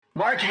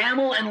Mark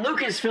Hamill and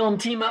Lucasfilm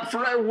team up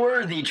for a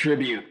worthy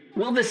tribute.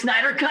 Will the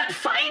Snyder Cut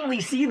finally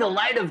see the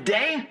light of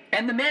day?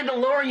 And The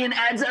Mandalorian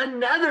adds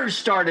another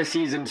star to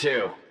Season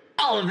 2.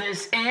 All of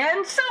this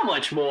and so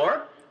much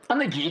more on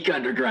the Geek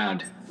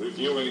Underground.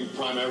 Reviewing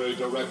primary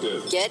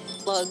directive. Get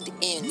plugged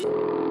in.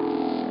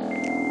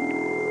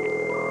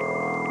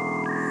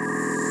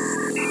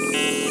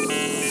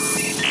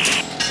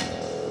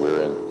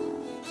 We're in.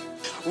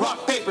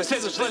 Rock, paper,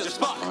 scissors, Splinter,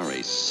 Spock. You are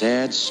a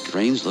sad,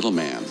 strange little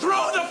man.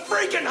 Throw the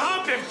freaking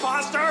hump,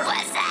 imposter!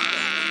 What's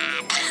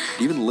that?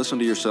 Do you even listen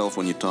to yourself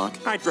when you talk?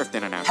 I drift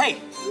in and out. Hey,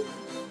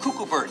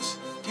 cuckoo birds,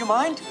 do you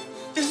mind?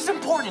 This is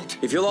important.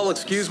 If you'll all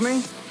excuse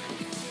me,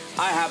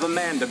 I have a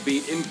man to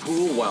beat in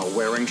pool while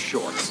wearing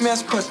shorts. Let me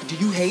ask a question. Do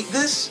you hate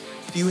this?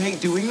 Do you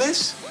hate doing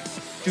this?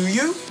 Do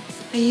you?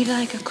 Are you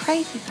like a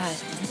crazy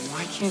person?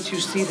 Why can't you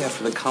see that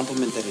for the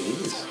compliment that it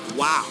is?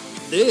 Wow,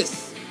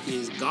 this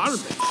is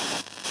garbage.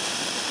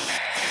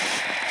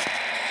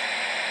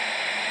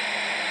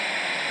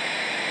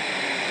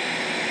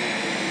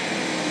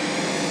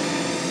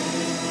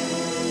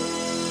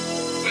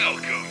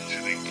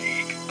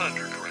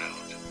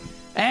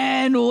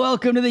 And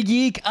welcome to the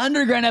Geek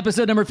Underground,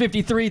 episode number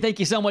 53. Thank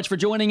you so much for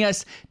joining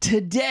us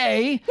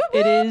today. Woo-hoo!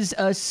 It is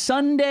a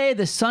Sunday.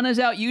 The sun is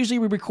out. Usually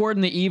we record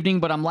in the evening,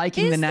 but I'm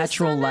liking the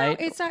natural light.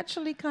 It's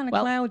actually kind of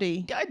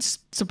cloudy. It's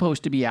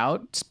supposed to be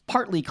out. It's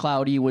partly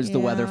cloudy was the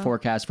weather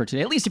forecast for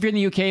today, at least if you're in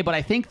the UK, but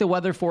I think the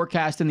weather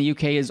forecast in the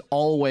UK is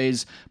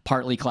always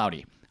partly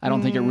cloudy. I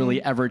don't think it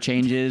really ever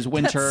changes.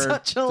 Winter,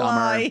 That's such a summer,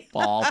 lie.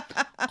 fall,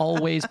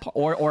 always,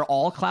 or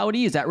all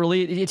cloudy. Is that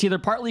really, it's either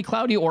partly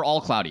cloudy or all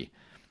cloudy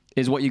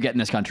is what you get in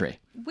this country.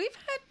 We've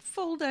had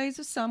full days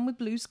of sun with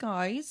blue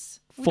skies.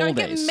 We Full don't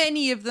days. get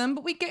many of them,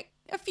 but we get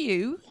a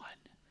few.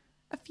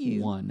 A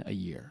few. One a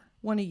year.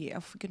 One a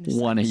year, for goodness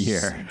One a sakes.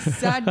 year.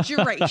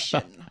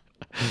 Exaggeration.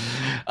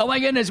 Oh my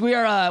goodness,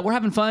 we're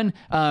having fun.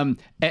 And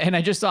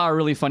I just saw a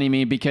really funny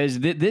meme because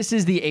this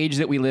is the age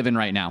that we live in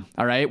right now.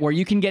 All right, where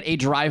you can get a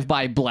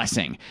drive-by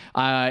blessing.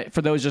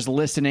 For those just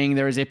listening,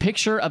 there is a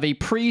picture of a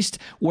priest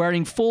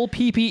wearing full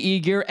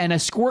PPE gear and a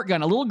squirt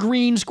gun, a little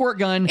green squirt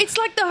gun. It's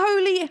like the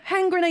holy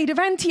hand grenade of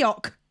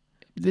Antioch.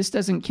 This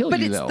doesn't kill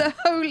you, though. But it's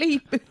the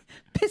holy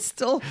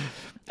pistol.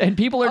 And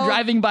people are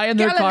driving by in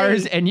their Galilee.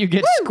 cars, and you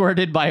get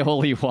squirted by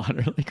holy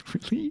water. Like,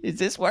 really? Is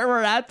this where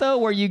we're at, though?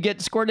 Where you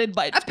get squirted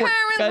by squirt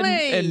gun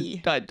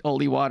Apparently. and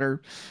holy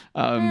water?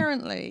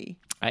 Apparently.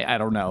 I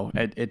don't know.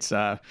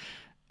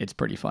 It's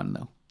pretty fun,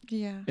 though.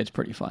 Yeah. It's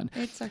pretty fun.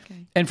 It's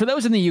okay. And for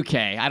those in the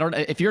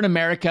UK, if you're in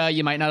America,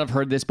 you might not have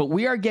heard this, but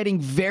we are getting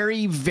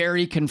very,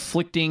 very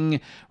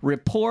conflicting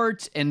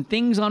reports and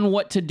things on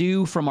what to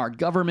do from our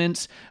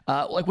governments.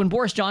 Like when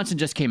Boris Johnson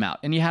just came out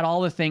and you had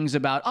all the things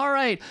about, all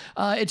right,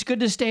 it's good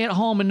to stay at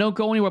home and don't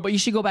go anywhere, but you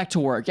should go back to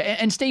work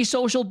and stay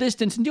social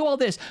distance and do all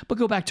this, but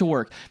go back to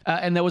work.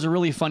 And there was a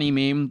really funny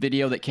meme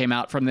video that came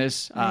out from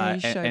this. You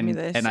showed me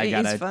this. And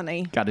It is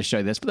funny. Got to show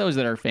you this. For those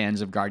that are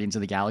fans of Guardians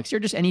of the Galaxy or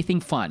just anything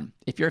fun.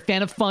 If you're a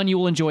fan of fun, you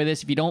will enjoy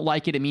this. If you don't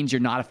like it, it means you're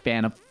not a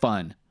fan of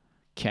fun.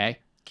 Okay?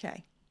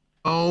 Okay.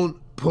 Don't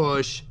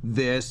push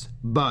this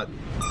button.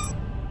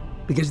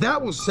 Because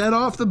that will set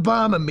off the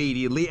bomb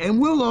immediately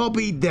and we'll all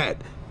be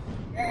dead.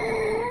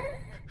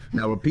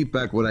 Now repeat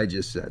back what I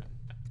just said.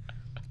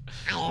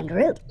 I am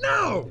Groot.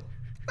 No!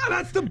 No,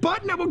 that's the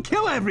button that will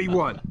kill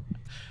everyone.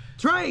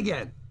 Try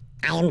again.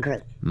 I am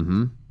Groot.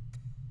 Mm-hmm.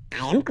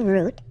 I am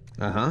Groot.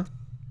 Uh-huh.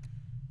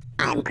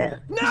 I'm Groot.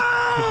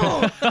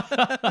 No!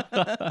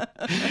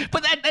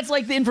 But that's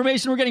like the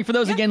information we're getting. For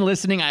those again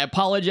listening, I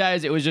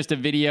apologize. It was just a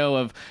video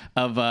of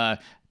the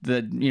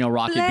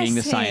Rocket Bless being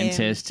the him.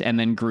 scientist and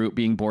then Groot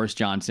being Boris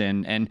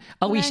Johnson and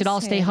we Bless should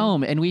all stay him.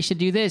 home and we should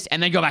do this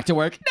and then go back to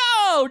work.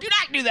 No, do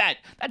not do that.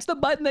 That's the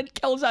button that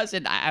kills us.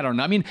 And I don't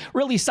know. I mean,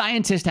 really,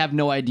 scientists have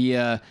no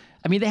idea.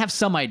 I mean, they have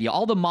some idea.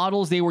 All the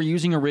models they were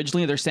using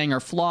originally, they're saying are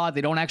flawed.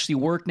 They don't actually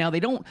work now.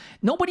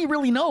 Nobody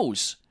really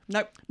knows.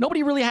 Nope.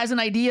 Nobody really has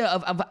an idea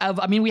of,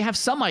 I mean, we have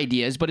some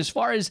ideas, but as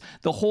far as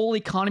the whole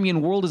economy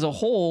and world as a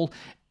whole,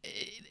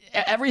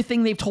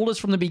 everything they've told us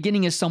from the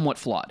beginning is somewhat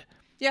flawed.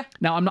 Yeah.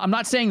 Now, I'm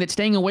not saying that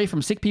staying away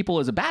from sick people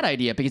is a bad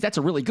idea, because that's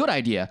a really good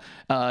idea.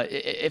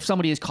 If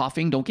somebody is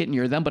coughing, don't get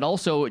near them. But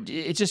also,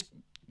 it's just,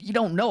 you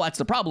don't know. That's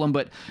the problem.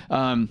 But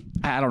I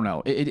don't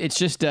know. It's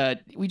just,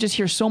 we just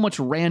hear so much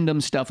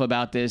random stuff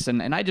about this.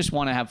 And I just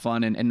want to have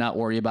fun and not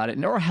worry about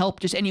it or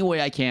help just any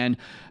way I can.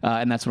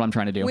 And that's what I'm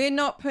trying to do. We're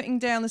not putting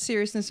down the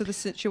seriousness of the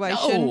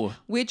situation. No.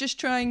 We're just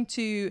trying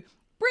to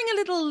bring a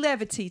little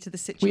levity to the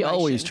situation. We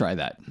always try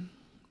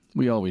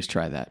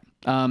that.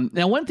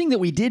 Now, one thing that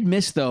we did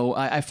miss, though,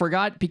 I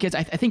forgot, because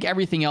I think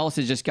everything else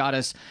has just got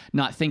us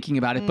not thinking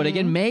about it. But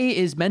again, May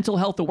is Mental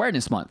Health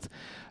Awareness Month.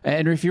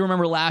 And if you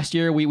remember last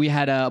year, we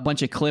had a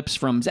bunch of clips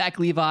from Zach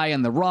Levi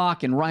and The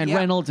Rock and Ryan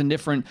Reynolds and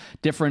different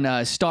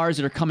stars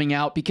that are coming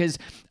out because,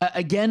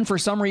 again, for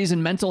some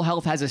reason, mental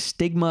health has a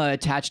stigma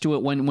attached to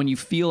it when you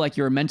feel like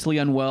you're mentally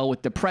unwell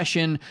with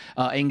depression,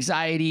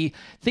 anxiety,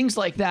 things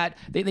like that.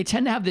 They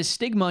tend to have this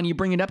stigma and you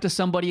bring it up to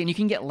somebody and you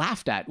can get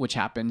laughed at, which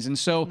happens. And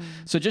so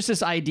just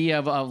this idea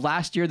of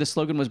last year, the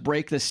slogan was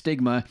break the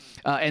stigma.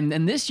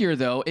 And this year,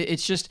 though,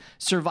 it's just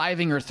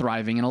surviving or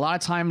thriving. And a lot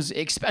of times,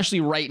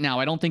 especially right now,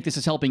 I don't think this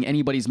is helping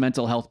anybody's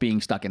mental health being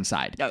stuck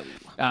inside.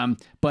 No.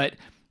 But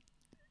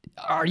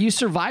are you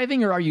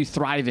surviving or are you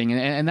thriving?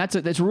 And that's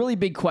a really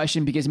big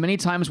question because many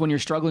times when you're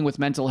struggling with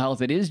mental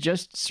health, it is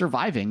just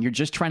surviving. You're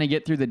just trying to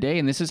get through the day.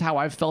 And this is how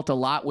I've felt a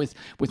lot with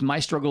my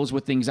struggles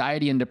with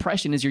anxiety and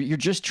depression is you're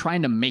just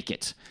trying to make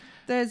it.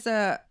 There's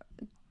a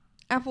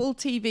Apple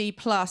TV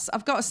Plus.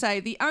 I've got to say,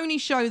 the only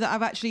show that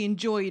I've actually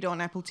enjoyed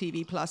on Apple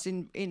TV Plus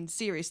in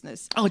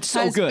seriousness. Oh, it's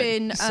so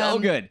good. So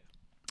good.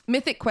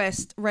 Mythic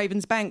Quest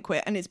Raven's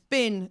Banquet, and it's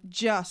been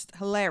just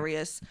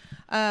hilarious.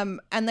 And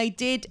they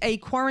did a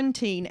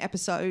quarantine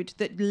episode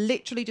that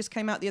literally just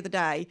came out the other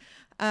day.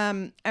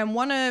 And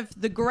one of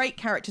the great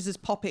characters is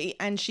Poppy,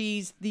 and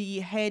she's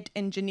the head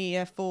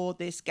engineer for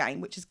this game,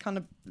 which is kind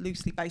of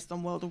loosely based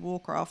on World of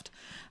Warcraft.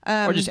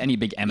 Or just any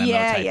big MMO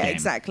type game. Yeah,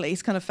 exactly.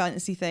 It's kind of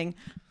fantasy thing.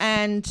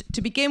 And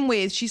to begin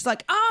with, she's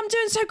like, I'm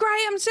doing so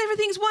great.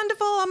 Everything's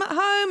wonderful. I'm at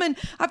home and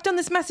I've done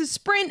this massive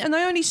sprint and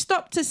I only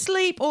stopped to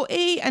sleep or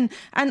eat and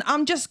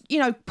I'm just,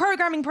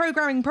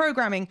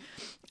 programming.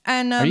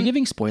 And are you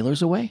giving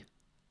spoilers away?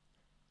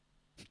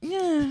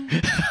 Yeah.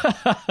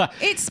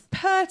 It's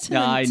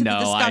pertinent to the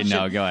discussion. I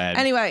know. Go ahead.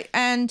 Anyway,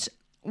 and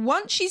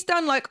once she's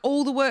done like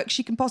all the work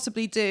she can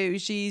possibly do,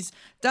 she's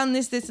done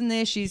this and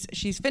this,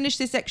 she's finished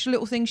this extra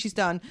little thing she's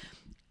done.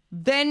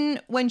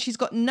 Then when she's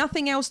got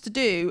nothing else to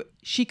do,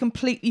 she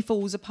completely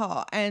falls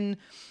apart and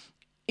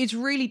it's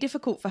really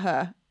difficult for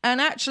her. And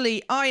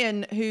actually,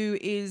 Ian, who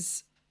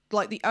is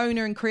like the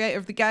owner and creator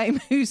of the game,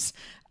 who's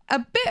a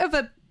bit of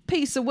a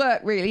piece of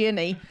work, really, isn't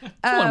he?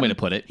 One way to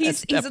put it.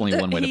 That's definitely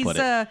one way to put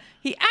it.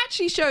 He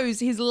actually shows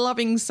his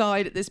loving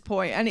side at this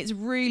point, and it's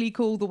really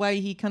cool the way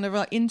he kind of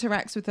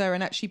interacts with her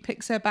and actually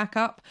picks her back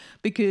up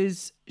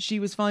because she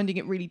was finding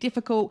it really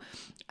difficult.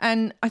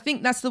 And I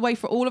think that's the way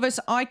for all of us.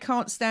 I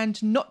can't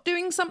stand not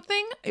doing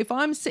something. If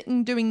I'm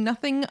sitting doing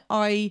nothing,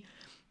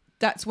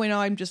 that's when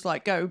I'm just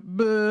like,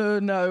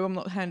 no, I'm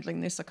not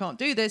handling this. I can't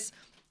do this.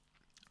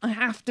 I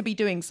have to be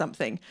doing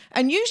something.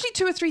 And usually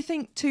two or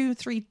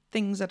three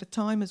things at a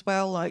time as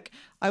well. Like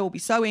I will be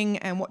sewing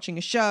and watching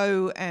a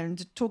show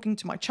and talking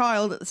to my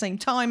child at the same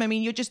time. I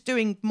mean, you're just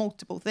doing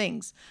multiple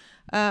things.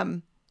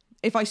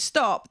 If I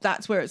stop,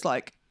 that's where it's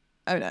like,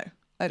 oh no,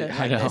 I don't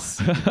like this.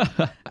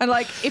 And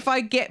like, if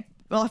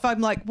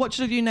I'm like, what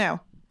should I do now?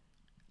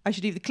 I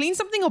should either clean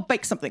something or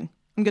bake something.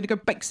 I'm going to go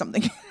bake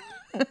something.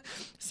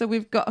 So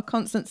we've got a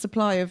constant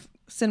supply of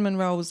cinnamon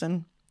rolls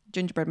and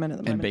gingerbread men at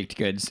the moment. And baked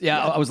goods.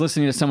 Yeah, I was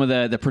listening to some of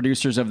the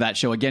producers of that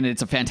show. Again,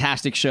 it's a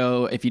fantastic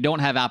show. If you don't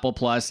have Apple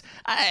Plus,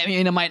 I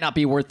mean, it might not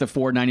be worth the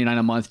 $4.99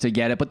 a month to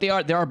get it, but they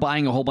are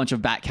buying a whole bunch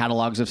of back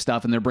catalogs of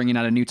stuff, and they're bringing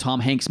out a new Tom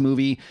Hanks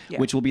movie,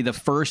 which will be the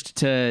first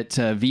to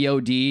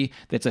VOD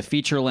that's a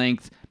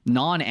feature-length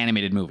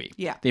non-animated movie.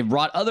 Yeah. They've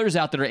brought others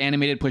out that are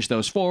animated, push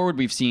those forward.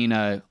 We've seen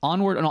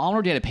Onward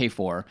you had to pay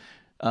for.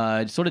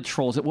 Sort of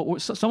Trolls.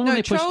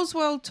 Trolls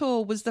World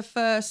Tour was the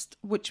first,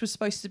 which was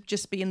supposed to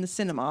just be in the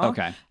cinema.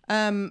 Okay.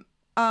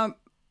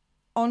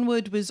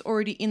 Onward was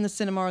already in the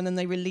cinema, and then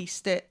they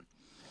released it.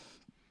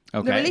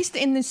 Okay. They released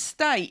it in the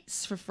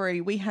States for free.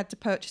 We had to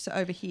purchase it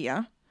over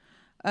here.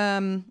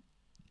 And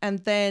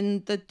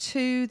then the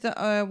two that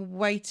are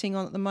waiting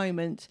on at the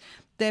moment,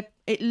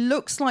 it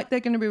looks like they're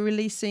going to be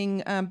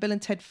releasing Bill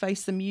and Ted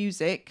Face the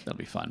Music. That'll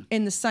be fun.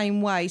 In the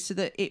same way, so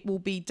that it will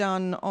be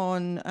done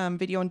on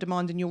video on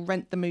demand and you'll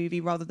rent the movie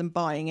rather than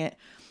buying it,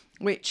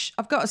 which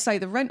I've got to say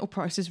the rental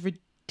price is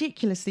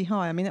ridiculously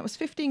high. I mean, that was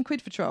 15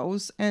 quid for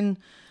Trolls and...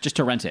 Just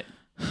to rent it.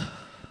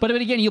 But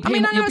again, you'll pay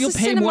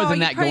more than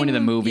that going to the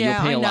movie.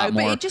 Yeah, you'll pay a lot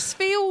more. But it just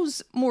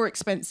feels more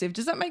expensive.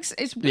 Does that make sense?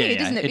 It's weird,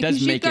 isn't it?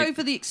 Because you go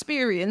for the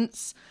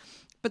experience,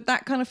 but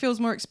that kind of feels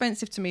more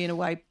expensive to me in a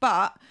way.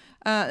 But...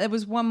 there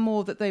was one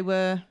more that they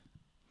were...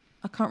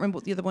 I can't remember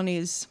what the other one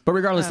is. But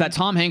regardless, that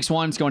Tom Hanks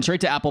one's going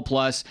straight to Apple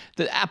Plus.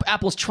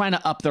 Apple's trying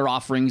to up their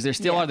offerings. They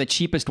still are the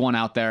cheapest one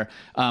out there.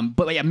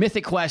 But yeah,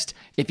 Mythic Quest,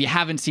 if you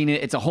haven't seen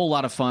it, it's a whole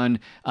lot of fun.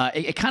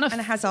 It kind of...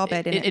 And it has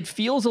Abed in it. It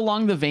feels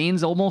along the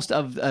veins almost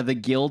of The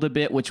Guild a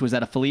bit, which was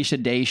at a Felicia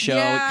Day show.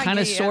 Yeah, it kind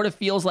of sort of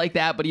feels like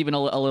that, but even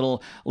a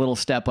little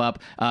step up.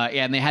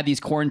 And they had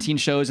these quarantine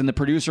shows, and the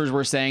producers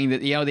were saying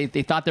that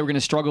they thought they were going to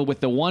struggle with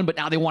the one, but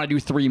now they want to do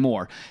 3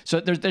 more. So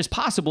there's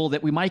possible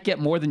that we might get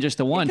more than just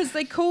the one. Because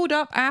they called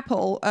up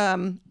Apple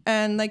and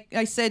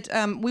I said,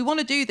 we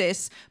want to do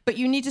this, but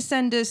you need to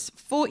send us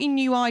 40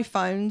 new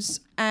iPhones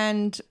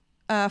and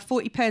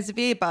 40 pairs of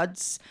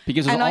earbuds.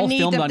 Because it was all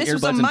filmed on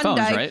earbuds and phones,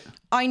 right?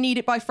 I need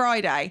it by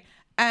Friday.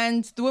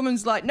 And the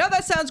woman's like, no,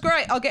 that sounds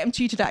great. I'll get them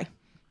to you today.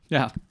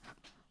 Yeah.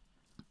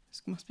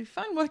 must be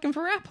fun working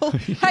for Apple.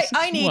 Hey,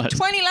 I need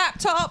 20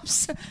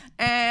 laptops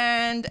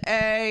and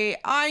a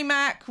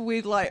iMac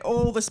with like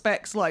all the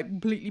specs like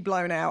completely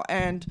blown out,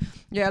 and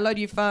a load of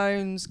your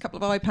phones, a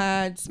couple of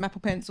iPads, some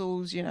Apple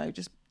Pencils,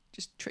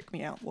 just trick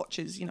me out.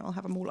 Watches, I'll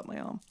have them all up my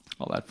arm.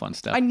 All that fun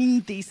stuff. I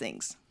need these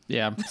things.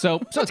 Yeah, so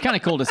it's kind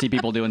of cool to see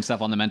people doing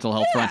stuff on the mental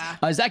health front.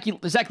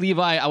 Zach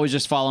Levi, I was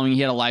just following.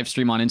 He had a live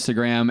stream on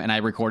Instagram, and I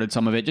recorded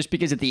some of it just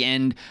because at the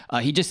end,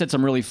 he just said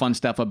some really fun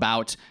stuff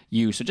about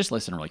you. So just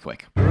listen really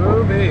quick.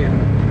 Ruby,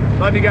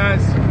 love you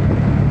guys.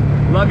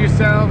 Love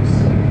yourselves.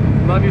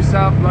 Love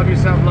yourself. Love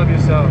yourself. Love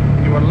yourself.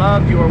 You are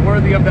loved. You are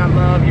worthy of that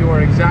love. You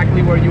are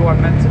exactly where you are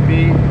meant to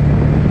be.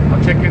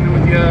 I'll check in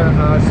with you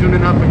soon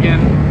enough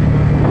again.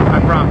 I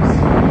promise.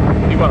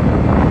 Be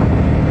well.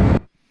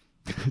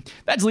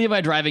 That's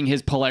Levi driving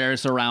his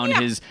Polaris around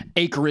his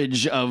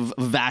acreage of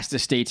vast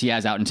estates he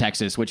has out in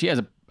Texas, which he has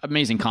an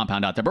amazing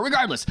compound out there. But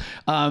regardless,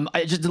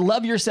 I just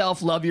love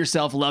yourself, love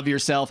yourself, love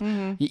yourself.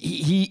 Mm-hmm.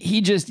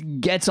 He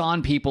just gets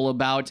on people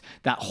about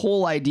that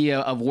whole idea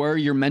of where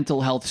your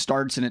mental health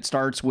starts, and it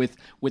starts with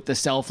the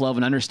self-love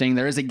and understanding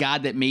there is a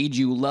God that made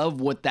you,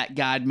 love what that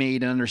God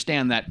made, and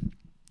understand that.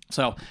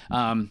 So,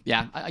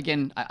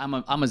 again,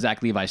 I'm a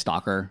Zach Levi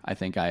stalker. I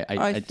think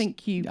I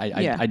think you.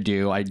 I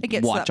do. I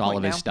watch all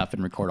of his stuff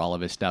and record all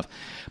of his stuff.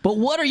 But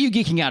what are you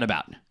geeking out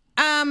about?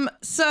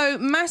 So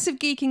massive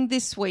geeking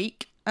this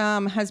week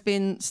has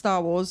been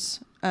Star Wars.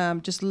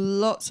 Just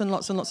lots and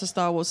lots and lots of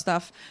Star Wars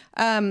stuff.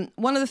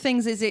 One of the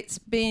things is it's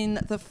been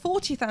the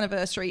 40th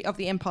anniversary of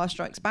The Empire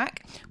Strikes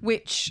Back,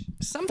 which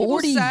some people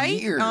 40 say.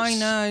 years. I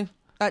know.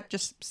 That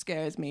just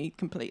scares me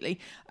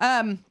completely.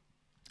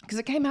 Because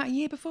it came out a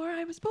year before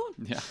I was born.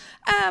 Yeah.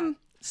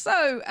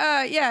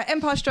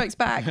 Empire Strikes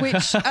Back,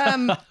 which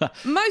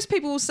most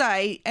people will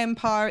say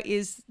Empire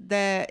is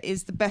the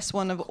best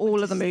one of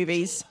all of the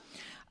movies.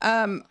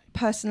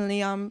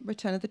 Personally, I'm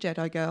Return of the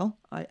Jedi girl.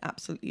 I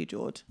absolutely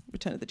adored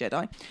Return of the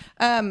Jedi.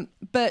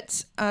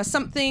 But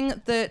something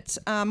that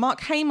Mark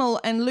Hamill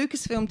and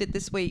Lucasfilm did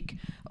this week,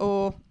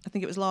 or I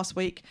think it was last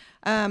week,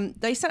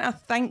 they sent a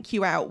thank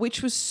you out,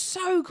 which was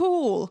so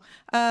cool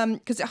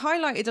because it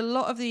highlighted a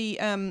lot of the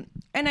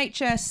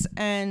NHS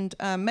and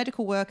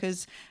medical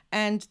workers,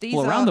 and these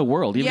are around the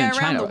world, even in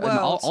China, in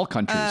all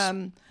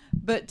countries.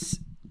 But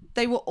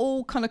they were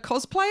all kind of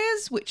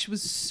cosplayers, which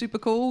was super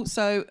cool.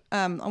 So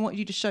I want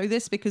you to show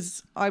this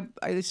because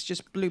this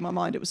just blew my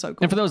mind. It was so cool.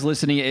 And for those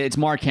listening, it's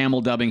Mark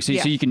Hamill dubbing, so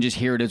you can just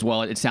hear it as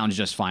well. It sounds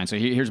just fine. So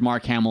here's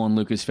Mark Hamill and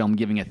Lucasfilm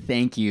giving a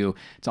thank you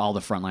to all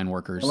the frontline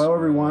workers. Hello,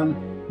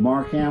 everyone.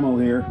 Mark Hamill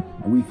here.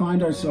 And we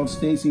find ourselves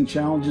facing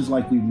challenges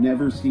like we've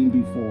never seen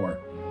before.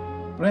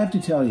 But I have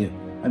to tell you,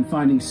 I'm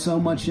finding so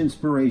much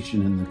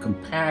inspiration in the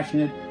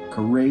compassionate,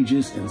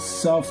 courageous, and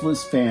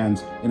selfless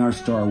fans in our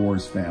Star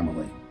Wars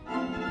family.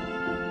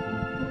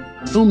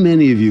 So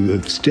many of you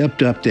have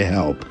stepped up to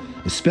help,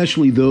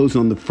 especially those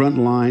on the front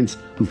lines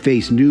who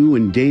face new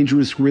and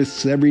dangerous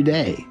risks every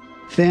day.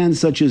 Fans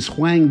such as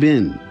Huang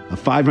Bin, a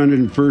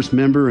 501st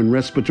member and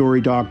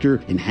respiratory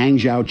doctor in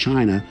Hangzhou,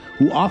 China,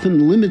 who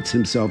often limits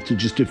himself to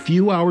just a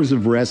few hours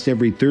of rest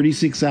every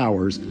 36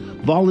 hours,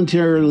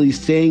 voluntarily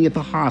staying at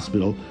the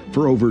hospital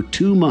for over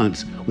 2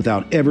 months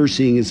without ever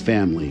seeing his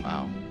family.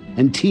 Wow.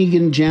 And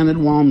Tegan Janet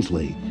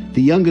Walmsley,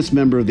 the youngest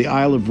member of the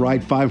Isle of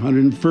Wight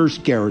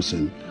 501st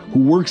Garrison, who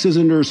works as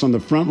a nurse on the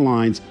front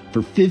lines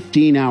for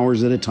 15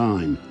 hours at a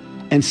time.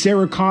 And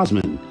Sarah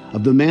Cosman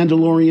of the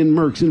Mandalorian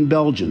Mercs in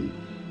Belgium,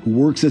 who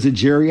works as a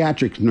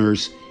geriatric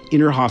nurse in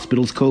her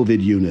hospital's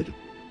COVID unit.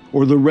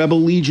 Or the Rebel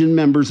Legion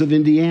members of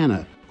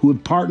Indiana, who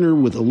have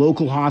partnered with a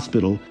local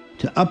hospital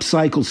to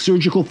upcycle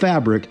surgical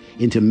fabric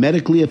into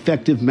medically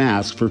effective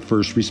masks for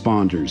first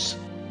responders.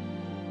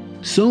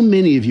 So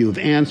many of you have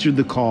answered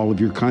the call of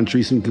your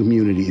countries and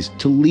communities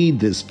to lead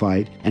this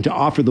fight and to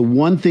offer the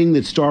one thing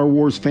that Star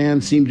Wars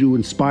fans seem to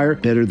inspire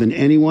better than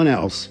anyone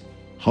else: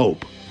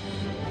 hope.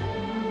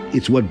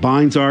 It's what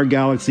binds our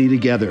galaxy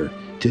together,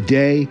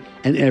 today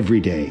and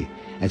every day,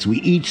 as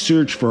we each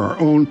search for our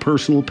own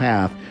personal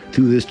path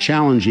through this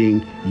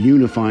challenging,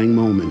 unifying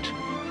moment.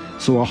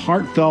 So a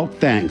heartfelt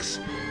thanks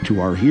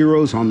to our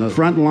heroes on the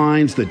front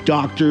lines, the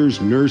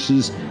doctors,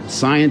 nurses,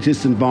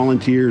 scientists, and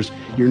volunteers.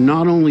 You're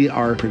not only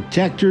our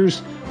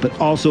protectors, but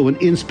also an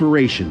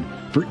inspiration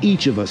for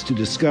each of us to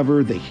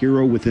discover the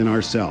hero within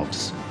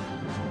ourselves.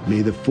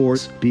 May the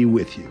Force be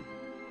with you.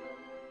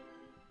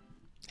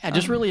 Yeah,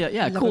 just really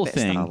a cool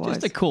thing.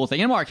 Just a cool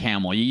thing. And Mark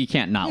Hamill, you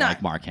can't not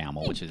like Mark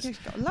Hamill, which is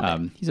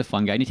he's a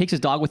fun guy, and he takes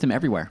his dog with him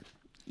everywhere.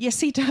 Yes,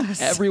 he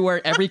does.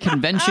 Everywhere, every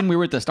convention. We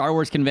were at the Star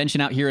Wars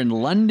convention out here in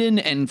London,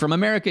 and from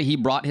America, he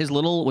brought his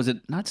little,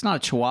 it's not a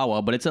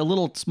Chihuahua, but it's a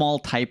little small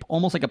type,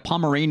 almost like a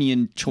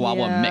Pomeranian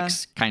Chihuahua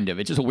mix, kind of.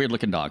 It's just a weird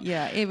looking dog.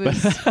 Yeah, it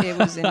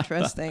was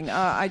interesting.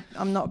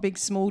 I'm not a big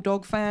small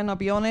dog fan, I'll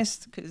be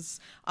honest, because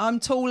I'm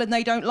tall and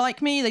they don't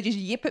like me. They just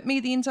yip at me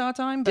the entire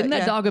time. But didn't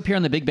that dog appear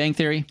on The Big Bang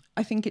Theory?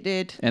 I think it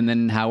did. And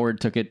then Howard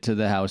took it to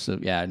the house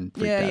and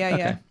freaked out.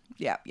 Okay.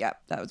 Yeah,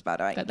 that was about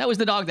right. That was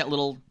the dog, that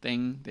little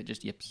thing that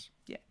just yips.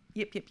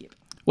 Yip.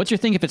 What's your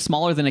thing? If it's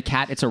smaller than a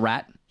cat, it's a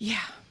rat? Yeah.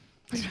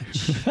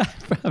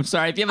 I'm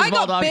sorry. If you have a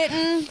small dog, bitten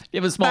if you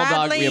have a small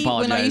dog, we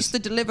apologize. when I used to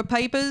deliver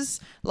papers,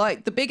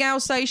 like the big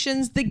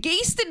Alsatians. The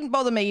geese didn't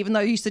bother me, even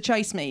though he used to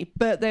chase me.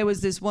 But there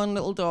was this one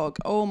little dog.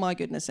 Oh my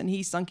goodness! And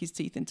he sunk his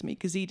teeth into me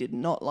because he did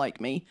not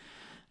like me.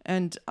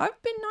 And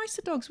I've been nice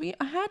to dogs.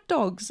 I had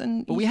dogs,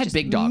 and we had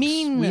big dogs.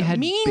 Mean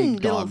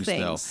big little dogs,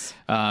 things.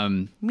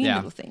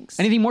 Little things.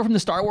 Anything more from the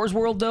Star Wars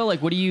world though?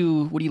 Like, what are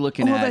you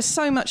looking at? Oh, there's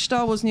so much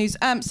Star Wars news.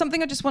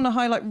 Something I just want to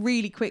highlight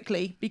really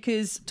quickly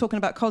because talking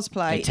about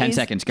cosplay. Okay, 10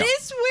 seconds, go.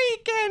 This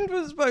weekend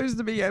was supposed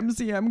to be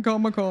MCM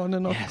Comic-Con,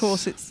 and of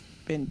course it's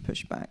been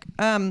pushed back.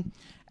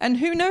 And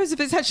who knows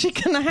if it's actually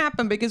going to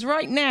happen, because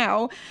right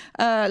now,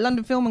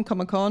 London Film and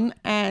Comic-Con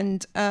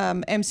and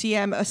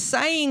MCM are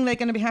saying they're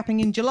going to be happening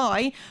in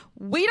July.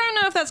 We don't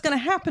know if that's going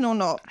to happen or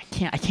not.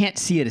 I can't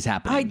see it as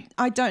happening.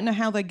 I don't know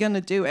how they're going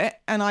to do it,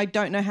 and I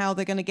don't know how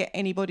they're going to get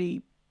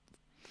anybody,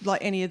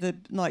 like any of the,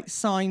 like,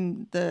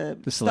 sign the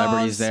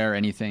celebrities stars there,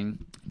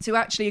 anything, to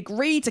actually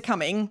agree to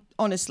coming,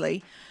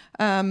 honestly.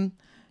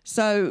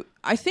 So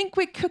I think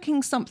we're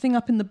cooking something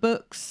up in the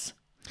books.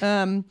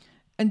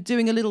 And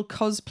doing a little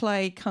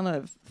cosplay kind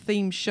of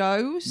theme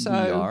show. So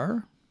we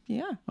are?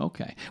 Yeah.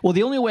 Okay. Well,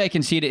 the only way I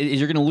can see it is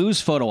you're going to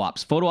lose photo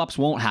ops. Photo ops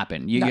won't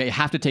happen. You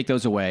have to take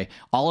those away.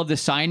 All of the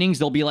signings,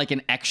 there'll be like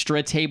an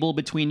extra table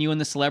between you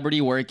and the celebrity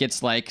where it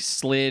gets like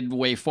slid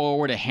way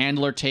forward. A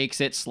handler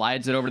takes it,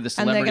 slides it over to the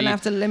celebrity. And they're going to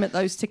have to limit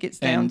those tickets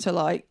down to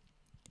like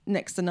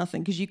next to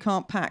nothing, because you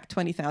can't pack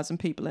 20,000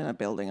 people in a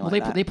building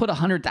like that. They put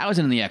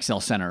 100,000 in the XL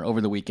Center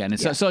over the weekend.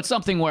 And so it's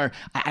something where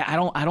I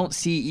don't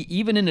see,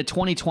 even into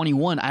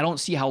 2021, I don't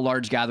see how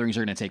large gatherings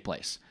are going to take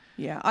place.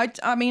 Yeah,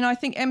 I mean, I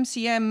think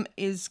MCM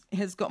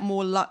has got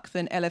more luck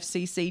than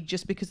LFCC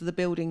just because of the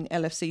building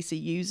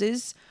LFCC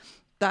uses.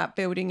 That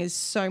building is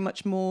so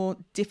much more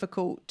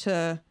difficult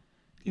to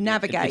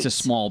navigate. It's a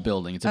small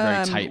building. It's a very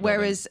tight building.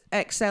 Whereas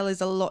XL is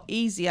a lot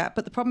easier.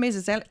 But the problem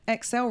is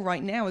XL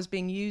right now is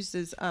being used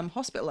as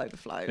hospital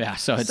overflow. Yeah,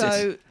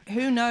 so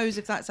who knows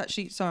if that's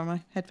actually... Sorry,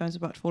 my headphones are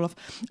about to fall off.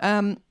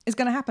 Is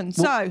going to happen.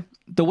 Well, so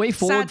the way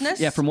forward... Sadness?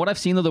 Yeah, from what I've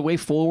seen, though, the way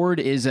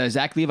forward is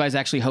Zach Levi's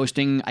actually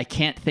hosting... I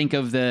can't think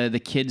of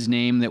the kid's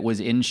name that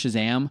was in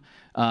Shazam.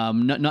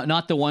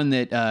 Not the one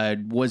that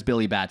was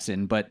Billy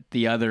Batson, but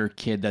the other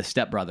kid, the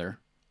stepbrother.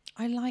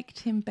 I liked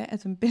him better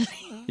than Billy.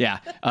 Yeah,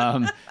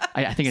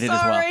 I think I did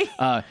as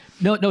well.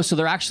 No. So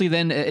they're actually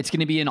then it's going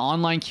to be an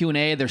online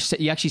Q&A.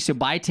 You actually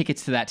buy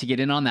tickets to that to get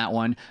in on that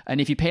one.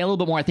 And if you pay a little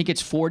bit more, I think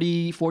it's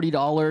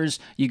 $40.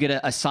 You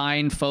get a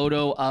signed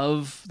photo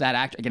of that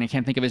actor. Again, I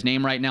can't think of his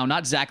name right now.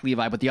 Not Zach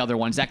Levi, but the other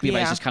one. Zach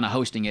Levi is just kind of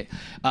hosting it.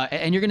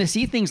 And you're going to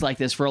see things like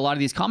this for a lot of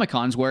these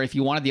Comic-Cons, where if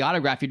you wanted the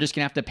autograph, you're just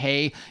going to have to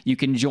pay. You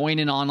can join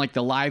in on like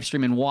the live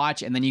stream and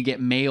watch, and then you get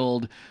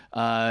mailed.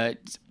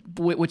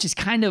 Which is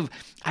kind of,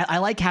 I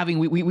like having,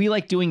 we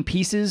like doing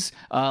pieces,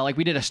 like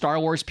we did a Star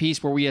Wars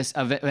piece where we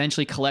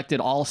eventually collected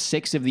all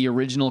 6 of the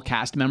original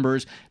cast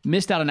members.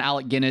 Missed out on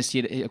Alec Guinness.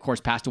 He, of course,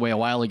 passed away a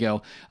while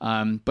ago.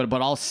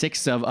 But all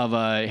 6 of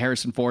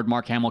Harrison Ford,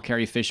 Mark Hamill,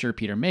 Carrie Fisher,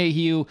 Peter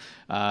Mayhew,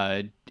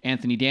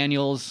 Anthony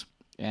Daniels,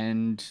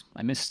 and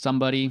I missed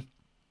somebody.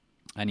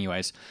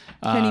 Anyways.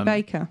 Kenny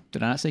Baker.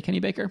 Did I not say Kenny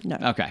Baker? No.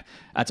 Okay.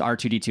 That's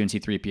R2-D2 and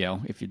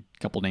C-3PO. If a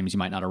couple names you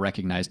might not have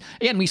recognized.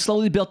 Again, we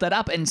slowly built that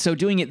up. And so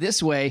doing it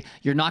this way,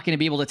 you're not going to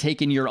be able to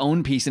take in your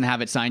own piece and have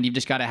it signed. You've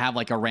just got to have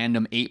like a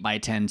random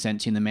 8x10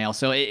 sent to you in the mail.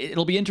 So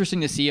it'll be interesting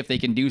to see if they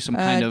can do some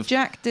kind of...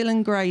 Jack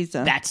Dylan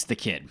Grazer. That's the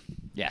kid.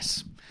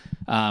 Yes.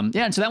 And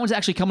so that one's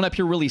actually coming up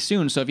here really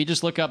soon. So if you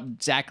just look up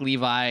Zach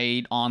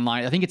Levi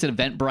online, I think it's at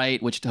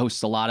Eventbrite, which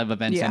hosts a lot of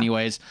events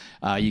anyways.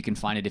 You can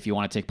find it if you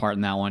want to take part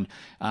in that one.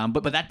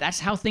 But that's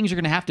how things are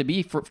going to have to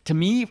be, to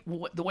me,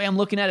 the way I'm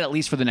looking at it, at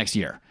least for the next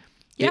year.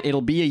 Yep.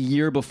 It'll be a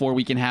year before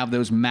we can have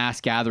those mass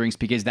gatherings,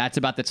 because that's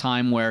about the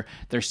time where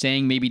they're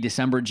saying maybe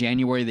December,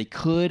 January, they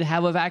could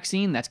have a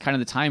vaccine. That's kind of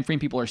the time frame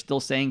people are still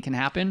saying can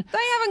happen. They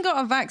haven't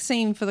got a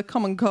vaccine for the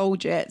common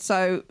cold yet,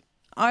 so...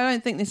 I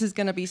don't think this is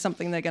going to be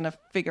something they're going to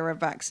figure a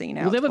vaccine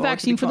out. Well, they have a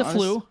vaccine for the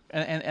flu,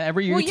 and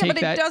every year take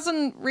that. It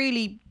doesn't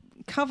really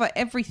cover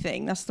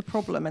everything. That's the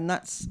problem, and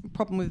that's the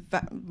problem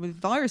with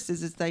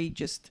viruses is they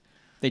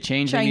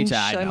change. They need to.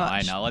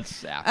 I know.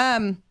 Let's.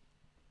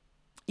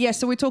 Yeah,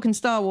 so we're talking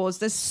Star Wars.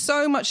 There's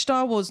so much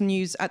Star Wars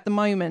news at the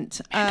moment.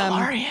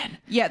 Mandalorian.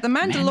 Yeah, the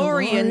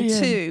Mandalorian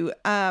too.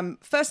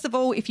 First of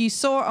all, if you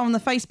saw it on the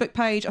Facebook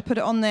page, I put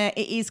it on there.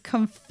 It is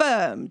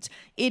confirmed.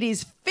 It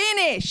is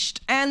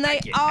finished. And they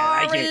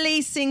are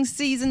releasing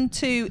season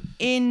 2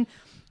 in,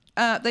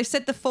 they've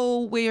said the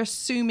fall, we're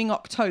assuming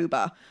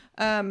October,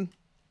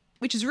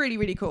 which is really,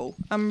 really cool.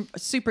 I'm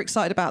super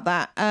excited about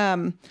that.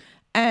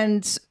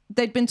 And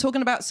they'd been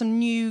talking about some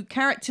new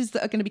characters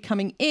that are going to be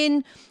coming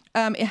in.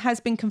 It has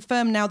been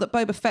confirmed now that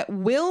Boba Fett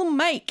will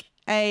make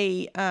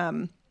a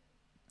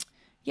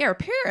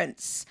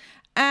appearance,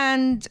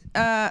 and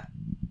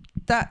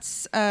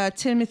that's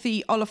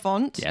Timothy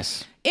Oliphant.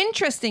 Yes.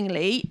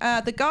 Interestingly,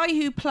 the guy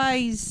who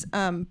plays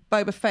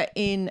Boba Fett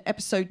in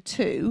Episode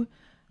 2,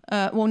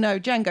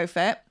 Jango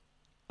Fett.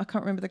 I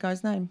can't remember the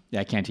guy's name. Yeah,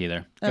 I can't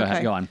either. Go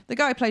ahead. Go on. The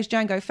guy who plays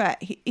Jango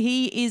Fett.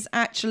 He is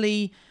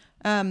actually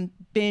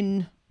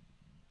been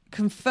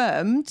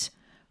confirmed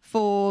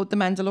for The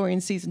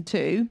Mandalorian season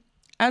 2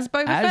 as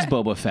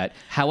Boba Fett.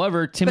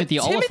 However, Timothy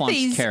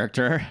Oliphant's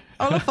character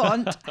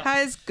Oliphant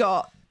has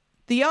got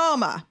the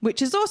armor,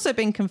 which has also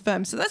been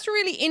confirmed. So that's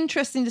really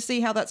interesting to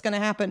see how that's going to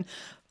happen.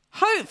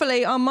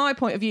 Hopefully, on my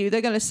point of view,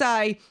 they're going to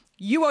say,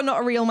 you are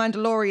not a real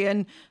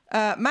Mandalorian.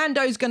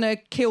 Mando's going to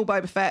kill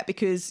Boba Fett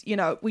because,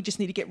 we just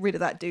need to get rid of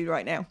that dude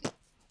right now.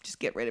 Just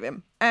get rid of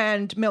him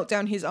and melt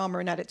down his armor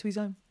and add it to his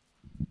own.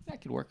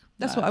 That could work.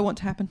 That's what I want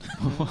to happen.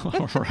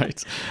 All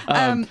right.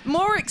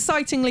 More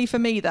excitingly for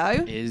me,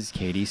 though, is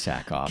Katie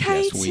Sackhoff.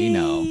 Katie, yes, we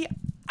know.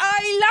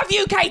 I love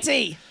you,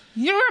 Katie.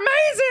 You're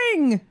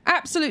amazing.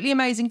 Absolutely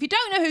amazing. If you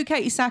don't know who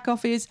Katie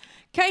Sackhoff is,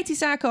 Katie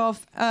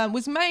Sackhoff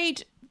was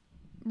made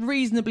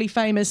reasonably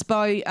famous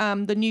by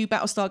the new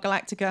Battlestar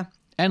Galactica.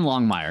 And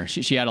Longmire.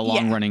 She had a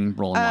long-running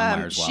role in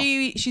Longmire as well.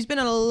 She's been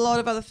in a lot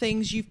of other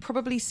things. You've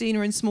probably seen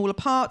her in smaller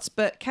parts,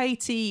 but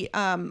Katie,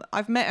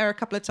 I've met her a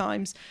couple of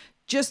times.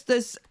 Just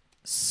the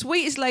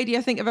sweetest lady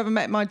I think I've ever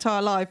met in my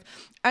entire life.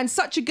 And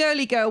such a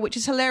girly girl, which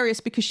is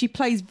hilarious because she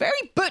plays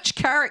very butch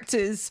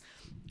characters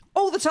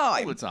all the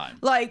time.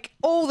 Like,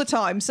 all the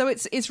time. So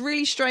it's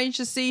really strange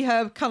to see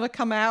her kind of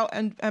come out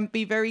and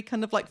be very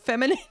kind of like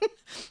feminine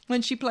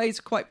when she plays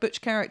quite butch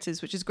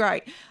characters, which is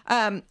great.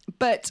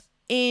 But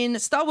in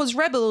Star Wars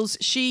Rebels,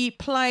 she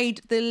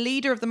played the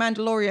leader of the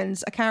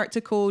Mandalorians, a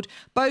character called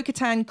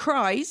Bo-Katan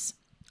Kryze.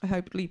 I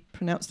hopefully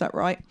pronounced that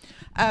right.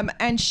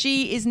 And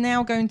she is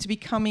now going to be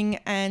coming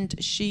and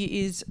she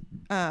is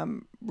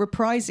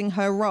reprising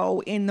her role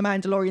in The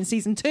Mandalorian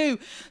Season 2.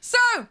 So,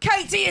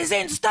 Katie is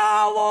in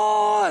Star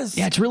Wars!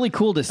 Yeah, it's really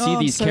cool to see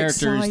these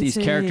characters, excited. these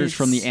characters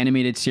from the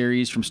animated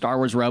series, from Star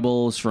Wars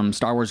Rebels, from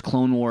Star Wars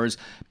Clone Wars,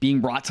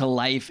 being brought to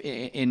life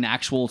in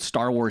actual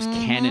Star Wars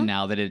canon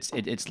now that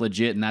it's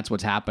legit and that's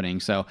what's happening.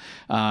 So,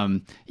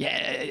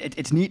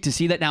 it's neat to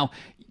see that. Now,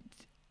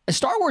 a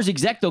Star Wars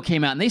exec, though,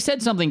 came out and they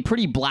said something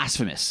pretty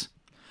blasphemous.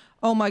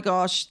 Oh my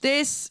gosh,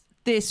 this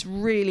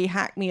really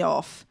hacked me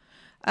off.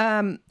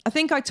 I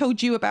think I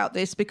told you about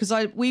this because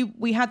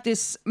we had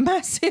this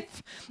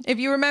massive, if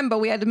you remember,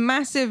 we had a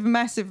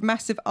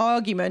massive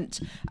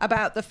argument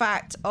about the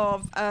fact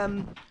of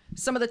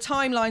some of the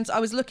timelines.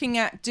 I was looking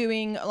at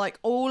doing like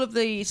all of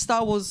the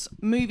Star Wars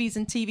movies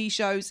and TV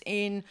shows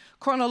in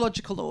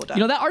chronological order.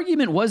 That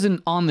argument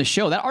wasn't on the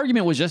show. That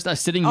argument was just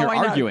us sitting here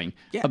arguing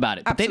about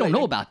it. But they don't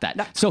know about that.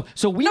 No.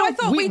 So we don't. I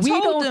thought we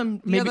told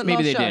them.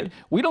 Maybe they did.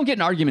 We don't get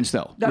in arguments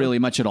though, really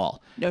much at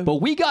all. No.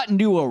 But we got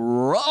into a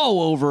row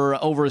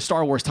over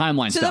Star Wars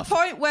timeline stuff. To the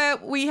point where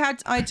I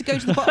had to go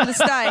to the bottom of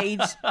the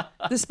stage,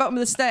 bottom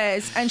of the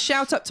stairs, and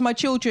shout up to my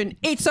children,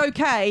 "It's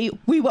okay.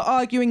 We were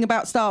arguing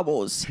about Star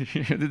Wars."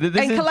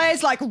 And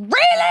Claire's like, "Really?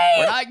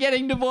 We're not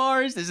getting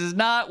divorced. This is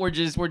not. We're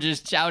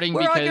just shouting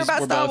because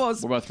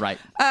we're both right."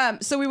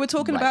 So we were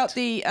talking about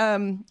the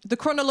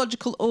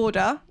chronological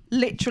order,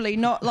 literally,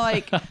 not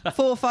like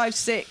 4, 5,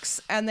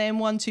 6, and then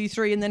 1, 2,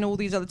 3, and then all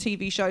these other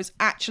TV shows.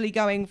 Actually,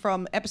 going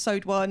from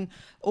episode 1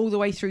 all the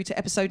way through to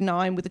episode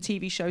 9 with the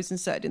TV shows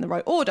inserted in the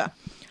right order.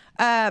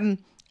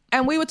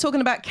 And we were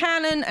talking about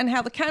canon and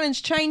how the canon's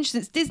changed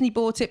since Disney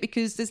bought it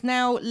because there's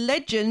now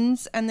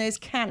Legends and there's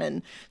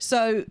canon.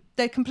 So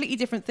they're completely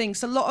different things.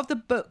 So a lot of the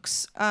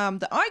books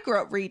that I grew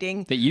up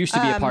reading... That used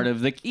to be a part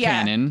of the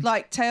canon.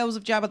 Like Tales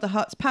of Jabba the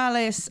Hutt's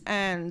Palace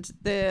and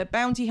the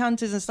Bounty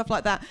Hunters and stuff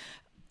like that.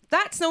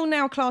 That's all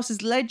now classed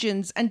as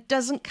Legends and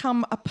doesn't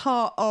come a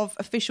part of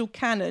official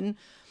canon.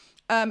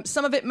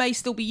 Some of it may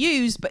still be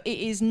used, but it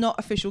is not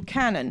official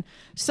canon.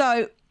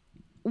 So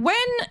when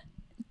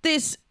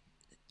this...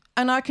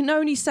 and I can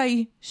only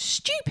say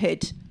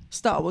stupid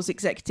Star Wars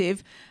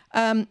executive,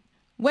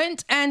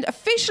 went and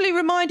officially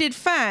reminded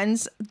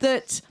fans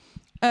that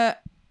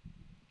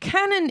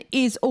canon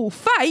is all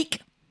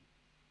fake.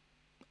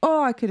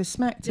 Oh, I could have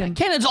smacked him.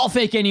 Canon's all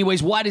fake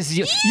anyways. Why does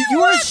he...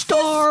 You're a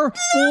Star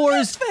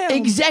Wars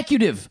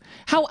executive.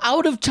 How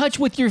out of touch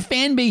with your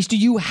fan base do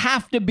you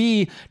have to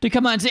be to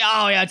come on and say,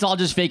 oh, yeah, it's all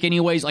just fake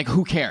anyways? Like,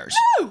 who cares?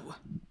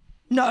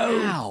 No.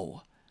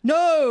 Wow.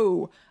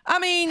 No. I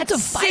mean, that's a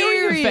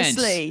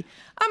seriously. Defense.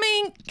 I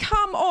mean,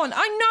 come on.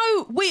 I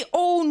know, we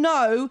all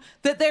know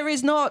that there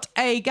is not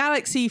a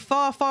galaxy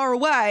far, far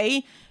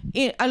away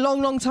a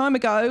long, long time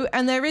ago,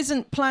 and there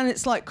isn't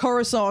planets like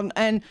Coruscant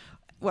and,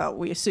 well,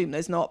 we assume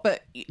there's not,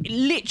 but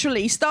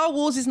literally, Star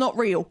Wars is not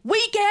real. We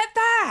get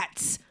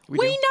that.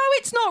 We know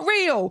it's not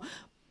real.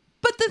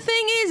 But the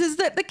thing is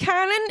that the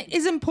canon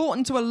is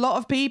important to a lot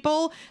of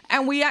people,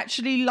 and we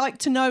actually like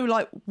to know,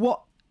 like,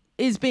 what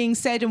is being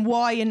said and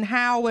why and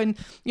how, and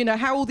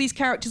how all these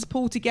characters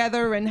pull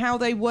together and how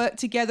they work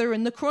together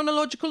and the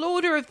chronological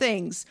order of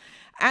things.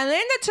 And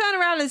then they turn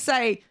around and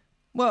say,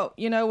 well,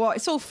 you know what,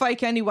 it's all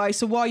fake anyway,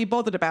 so why are you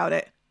bothered about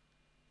it?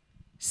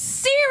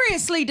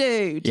 Seriously,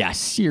 dude. Yeah,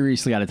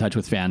 seriously out of touch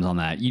with fans on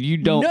that. You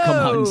don't come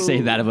out and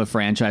say that of a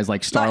franchise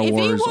like Star Wars or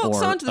Avengers, if he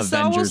walks onto the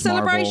Star Wars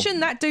celebration,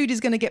 Marvel. That dude is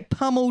going to get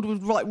pummeled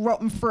with like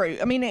rotten fruit.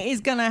 I mean, it is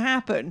going to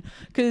happen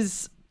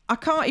because I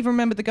can't even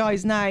remember the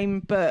guy's name,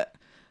 but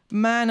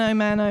man, oh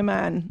man, oh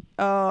man.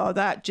 Oh,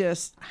 that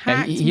just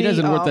hacked me he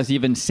doesn't off. worth us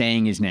even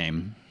saying his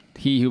name.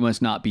 He who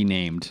must not be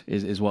named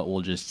is what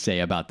we'll just say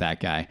about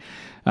that guy.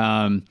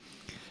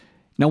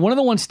 Now, one of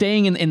the ones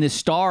staying in the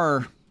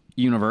Star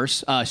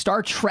universe,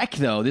 Star Trek,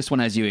 though, this one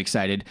has you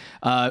excited.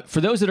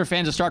 For those that are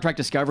fans of Star Trek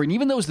Discovery, and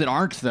even those that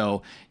aren't,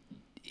 though,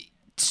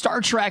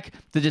 Star Trek,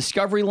 the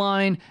Discovery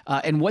line,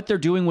 and what they're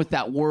doing with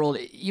that world,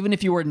 even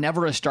if you were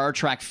never a Star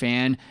Trek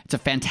fan, it's a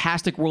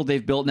fantastic world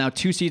they've built now.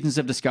 2 seasons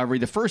of Discovery.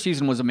 The first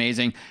season was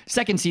amazing.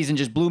 Second season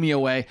just blew me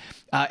away.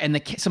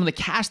 And some of the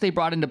cast they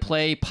brought into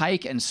play,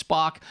 Pike and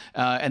Spock,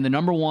 and the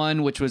number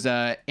one, which was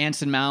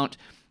Anson Mount,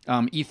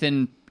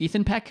 Ethan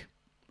Peck,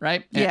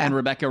 right? Yeah. And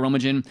Rebecca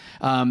Romajan.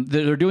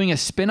 They're doing a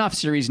spin-off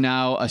series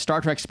now, a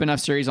Star Trek spin-off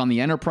series on the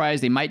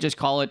Enterprise. They might just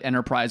call it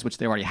Enterprise, which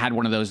they already had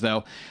one of those,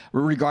 though.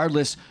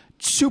 Regardless,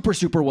 super,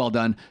 super well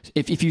done.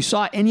 If you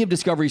saw any of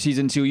Discovery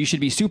Season 2, you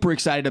should be super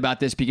excited about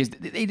this because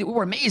they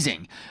were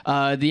amazing.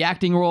 The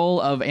acting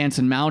role of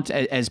Anson Mount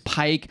as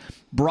Pike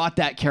brought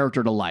that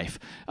character to life.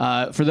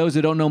 For those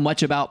that don't know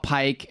much about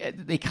Pike,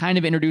 they kind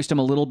of introduced him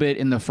a little bit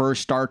in the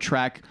first Star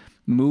Trek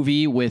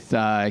movie with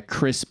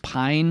Chris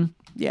Pine.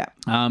 Yeah.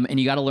 And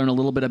you got to learn a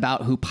little bit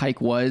about who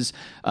Pike was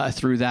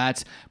through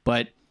that.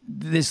 But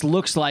this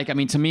looks like, I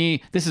mean, to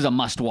me, this is a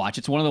must watch.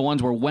 It's one of the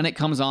ones where when it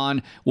comes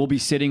on, we'll be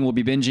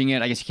binging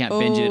it. I guess you can't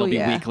binge it. It'll be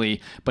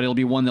weekly, but it'll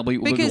be one that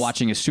we'll be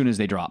watching as soon as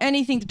they drop.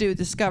 Anything to do with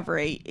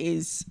Discovery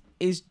is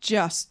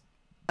just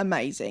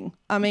amazing.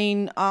 I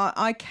mean,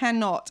 I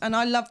cannot, and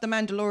I love The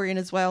Mandalorian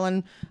as well,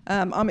 and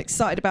I'm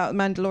excited about The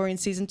Mandalorian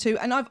Season 2,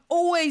 and I've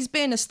always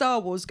been a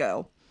Star Wars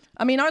girl.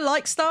 I mean, I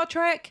like Star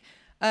Trek.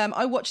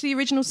 I watched the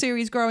original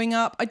series growing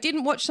up. I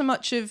didn't watch so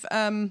much of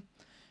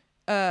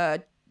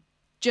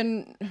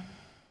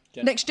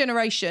Next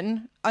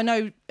Generation. I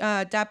know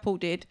Dadpool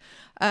did.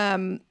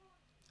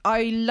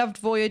 I loved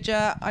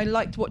Voyager. I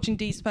liked watching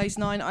Deep Space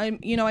Nine. I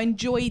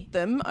enjoyed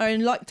them. I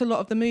liked a lot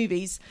of the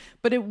movies,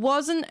 but it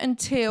wasn't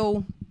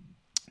until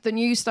the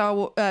new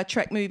Star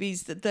Trek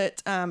movies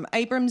that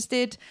Abrams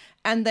did,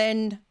 and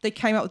then they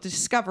came out with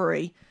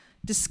Discovery.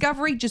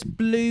 Discovery just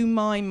blew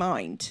my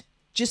mind,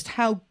 just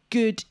how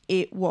good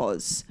it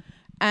was.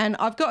 And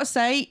I've got to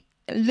say,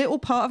 a little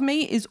part of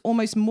me is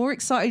almost more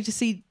excited to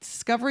see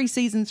Discovery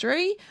Season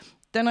 3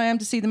 than I am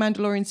to see The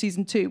Mandalorian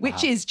Season 2,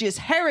 which is just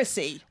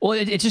heresy. Well,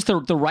 it's just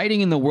the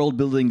writing and the world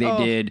building they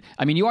did.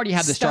 I mean, you already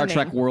have the Star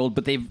Stunning. Trek world,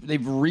 but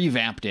they've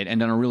revamped it and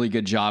done a really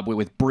good job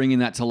with bringing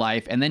that to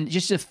life. And then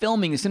just the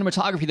filming, the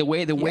cinematography, the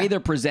way they're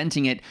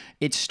presenting it,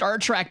 it's Star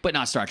Trek, but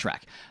not Star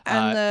Trek.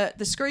 And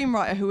the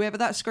screenwriter, whoever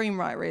that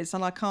screenwriter is,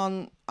 and I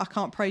can't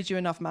praise you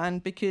enough, man,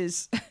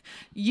 because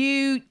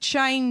you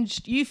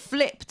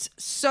flipped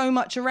so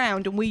much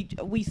around, and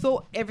we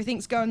thought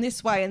everything's going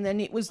this way, and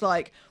then it was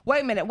like,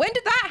 wait a minute, when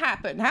did that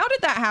happen? How did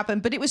that happen?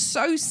 But it was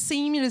so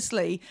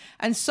seamlessly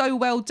and so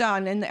well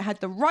done, and it had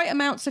the right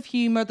amounts of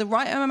humor, the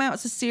right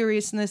amounts of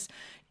seriousness.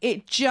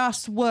 It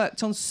just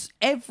worked on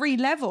every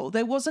level.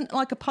 There wasn't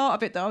like a part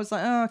of it that I was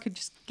like, oh, I could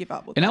just give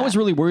up with And that. I was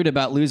really worried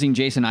about losing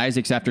Jason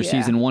Isaacs after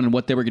season 1 and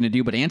what they were going to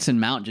do, but Anson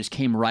Mount just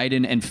came right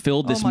in and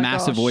filled this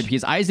massive void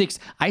because Isaacs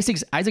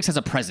has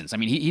a presence. I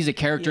mean, he's a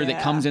character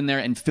that comes in there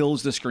and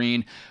fills the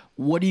screen.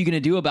 What are you going to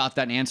do about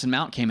that? And Anson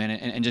Mount came in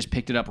and just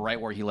picked it up right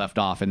where he left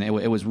off, and it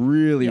was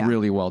really,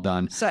 really well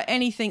done. So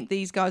anything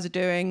these guys are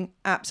doing,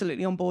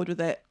 absolutely on board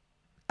with it.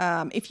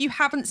 If you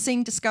haven't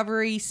seen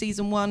Discovery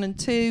Season 1 and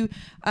 2,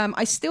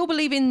 I still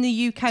believe in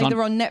the UK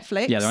they're on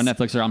Netflix. Yeah, they're on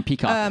Netflix. They're on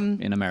Peacock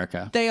in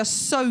America. They are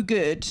so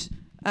good.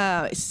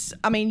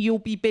 You'll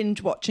be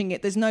binge watching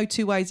it. There's no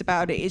two ways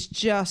about it. It's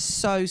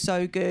just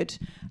so good.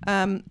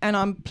 And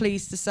I'm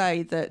pleased to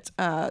say that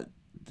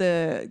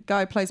the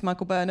guy who plays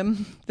Michael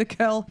Burnham, the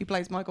girl who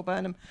plays Michael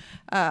Burnham,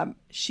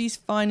 she's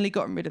finally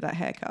gotten rid of that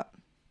haircut.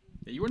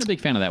 You weren't a big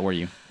fan of that, were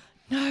you?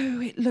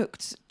 No, it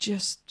looked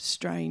just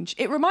strange.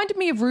 It reminded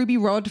me of Ruby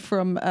Rod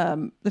from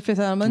The Fifth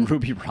Element.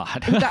 Ruby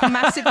Rod. That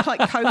massive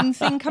like cone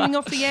thing coming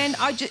off the end.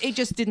 It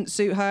just didn't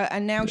suit her.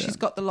 And now she's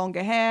got the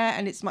longer hair.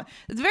 And at the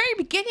very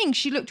beginning,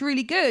 she looked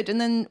really good.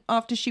 And then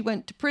after she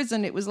went to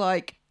prison, it was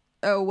like,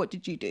 oh, what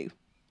did you do?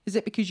 Is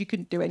it because you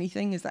couldn't do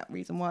anything? Is that the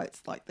reason why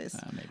it's like this?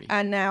 Maybe.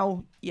 And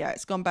now,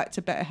 it's gone back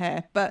to better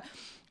hair. But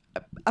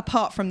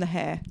apart from the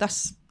hair,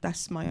 that's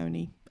my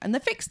only. And they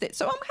fixed it.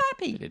 So I'm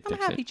happy. I'm a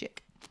happy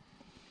chick.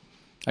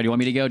 Oh, do you want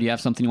me to go? Do you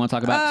have something you want to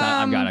talk about? 'Cause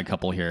I've got a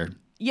couple here.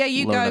 Yeah,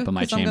 you loaded go. Up in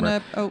my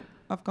chamber.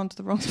 I've gone to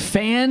the wrong.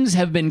 Fans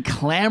have been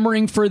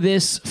clamoring for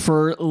this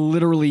for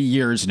literally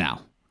years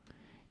now.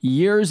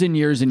 Years and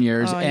years and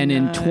years.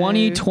 In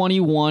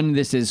 2021,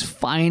 this is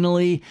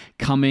finally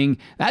coming.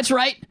 That's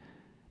right.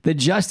 The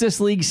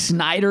Justice League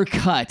Snyder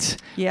Cut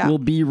will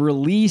be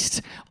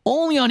released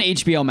only on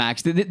HBO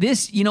Max.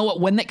 This, you know what?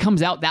 When that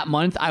comes out that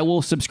month, I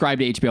will subscribe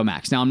to HBO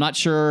Max. Now, I'm not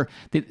sure.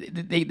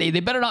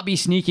 They better not be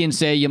sneaky and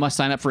say you must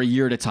sign up for a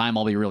year at a time.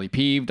 I'll be really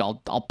peeved.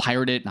 I'll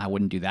pirate it, and I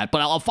wouldn't do that. But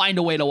I'll find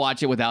a way to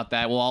watch it without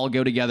that. We'll all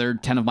go together,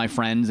 10 of my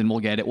friends, and we'll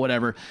get it,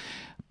 whatever.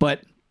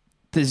 But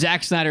the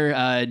Zack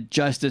Snyder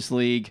Justice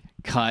League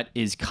cut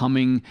is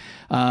coming.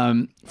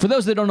 For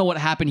those that don't know what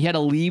happened, he had to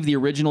leave the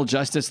original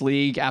Justice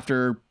League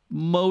after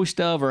most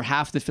of or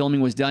half the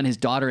filming was done. His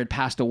daughter had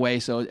passed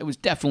away, so it was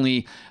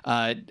definitely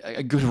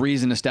a good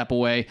reason to step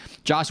away.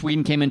 Joss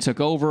Whedon came in, took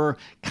over,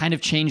 kind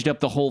of changed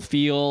up the whole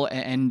feel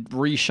and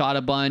reshot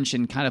a bunch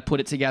and kind of put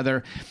it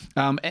together.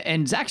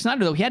 And Zack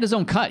Snyder, though, he had his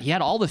own cut. He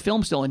had all the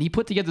film still, and he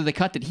put together the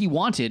cut that he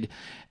wanted,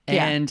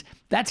 and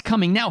that's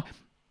coming. Now,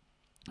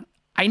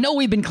 I know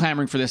we've been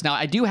clamoring for this. Now,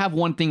 I do have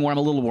one thing where I'm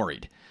a little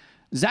worried.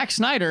 Zack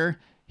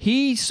Snyder,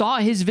 he saw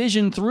his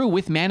vision through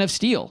with Man of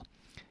Steel.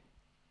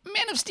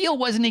 Man of Steel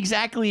wasn't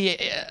exactly,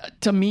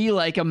 to me,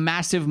 like a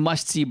massive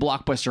must-see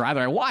blockbuster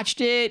either. I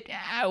watched it.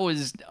 It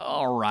was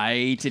all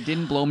right. It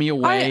didn't blow me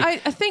away. I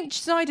think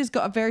Snyder's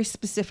got a very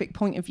specific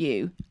point of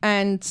view.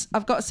 And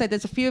I've got to say,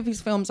 there's a few of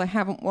his films I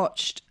haven't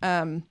watched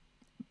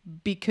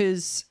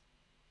because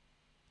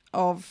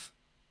of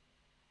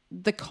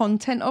the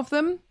content of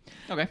them.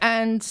 Okay.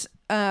 And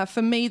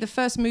for me, the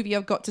first movie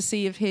I've got to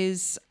see of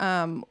his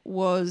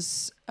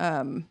was...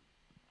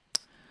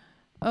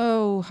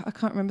 I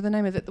can't remember the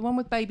name of it. The one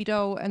with Baby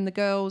Doll and the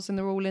girls, and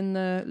they're all in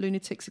the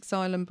lunatics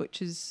asylum, but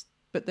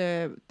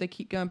they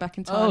keep going back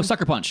in time. Oh,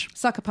 Sucker Punch.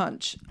 Sucker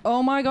Punch.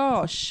 Oh my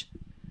gosh.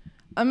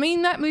 I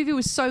mean, that movie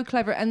was so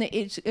clever, and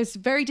it's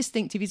very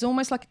distinctive. He's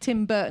almost like a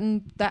Tim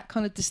Burton, that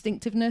kind of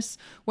distinctiveness,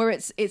 where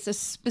it's a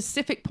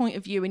specific point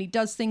of view, and he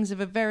does things of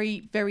a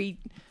very, very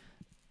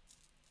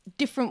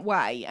different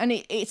way. And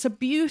it's a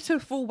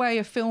beautiful way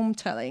of film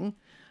telling.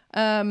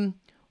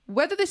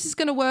 Whether this is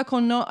going to work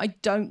or not, I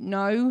don't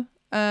know.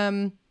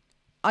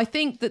 I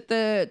think that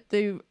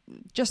the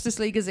Justice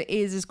League as it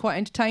is quite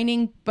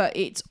entertaining, but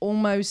it's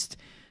almost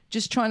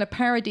just trying to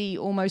parody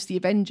almost the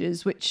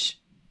Avengers, which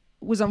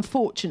was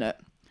unfortunate.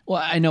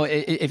 Well, I know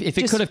if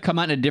it could have come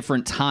out in a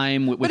different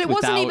time. But it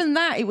wasn't even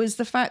that. It was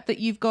the fact that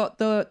you've got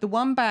the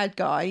one bad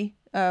guy,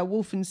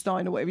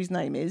 Wolfenstein or whatever his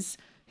name is,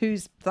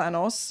 who's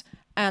Thanos,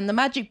 and the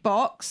magic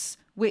box,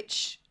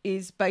 which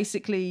is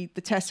basically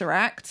the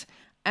Tesseract,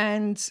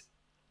 and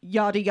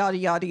yada, yada,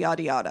 yada,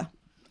 yada, yada.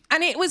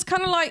 And it was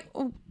kind of like,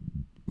 oh,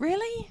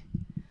 really?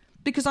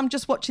 Because I'm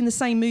just watching the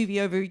same movie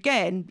over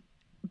again,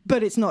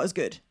 but it's not as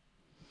good.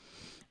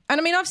 And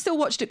I mean, I've still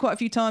watched it quite a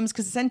few times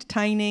because it's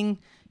entertaining.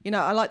 You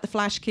know, I like the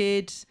Flash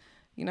Kid.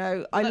 You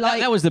know,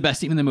 that was the best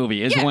scene in the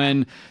movie is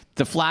when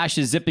the Flash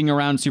is zipping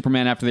around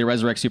Superman after they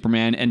resurrect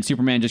Superman, and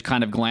Superman just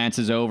kind of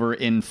glances over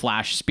in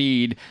Flash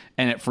speed,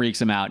 and it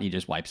freaks him out, and he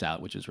just wipes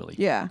out, which is really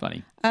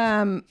funny.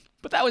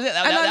 But that was it.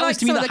 That was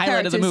to me the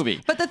highlight of the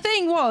movie. But the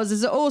thing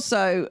is that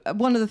also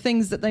one of the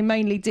things that they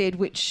mainly did,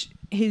 which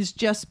has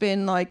just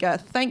been like,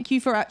 thank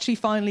you for actually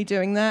finally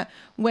doing that.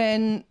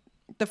 When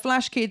the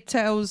Flash Kid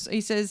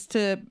says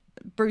to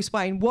Bruce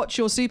Wayne, "What's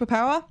your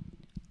superpower?"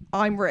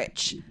 "I'm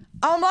rich."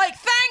 I'm like,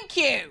 thank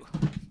you.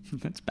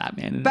 That's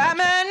Batman.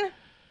 Batman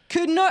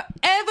could not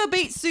ever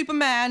beat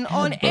Superman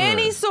on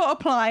any sort of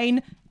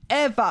plane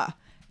ever.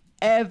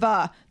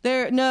 No.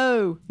 I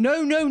mean, if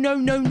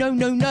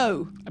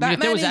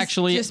there was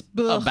actually a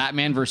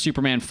Batman versus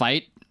Superman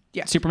fight,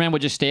 Superman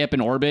would just stay up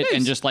in orbit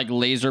and just like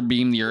laser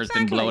beam the Earth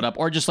and blow it up,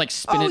 or just like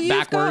spin it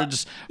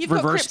backwards,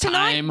 reverse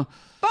time.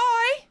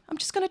 Bye. I'm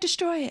just going to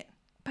destroy it.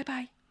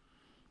 Bye.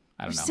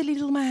 I don't know. Silly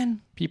little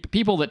man.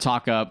 People that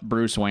talk up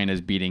Bruce Wayne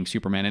as beating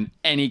Superman in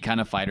any kind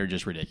of fight are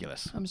just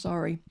ridiculous. I'm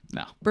sorry.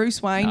 No.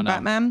 Bruce Wayne,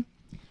 Batman,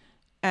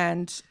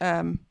 and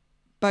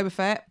Boba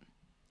Fett.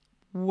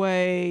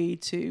 Way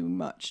too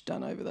much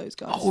done over those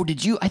guys. Oh,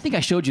 did you? I think I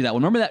showed you that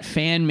one. Remember that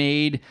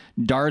fan-made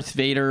Darth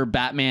Vader,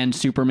 Batman,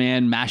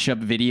 Superman mashup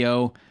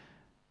video?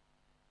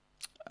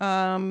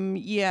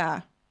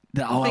 Yeah.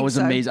 Oh, that was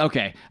amazing.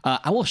 Okay,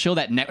 I will show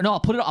that. No, I'll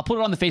put it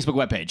on the Facebook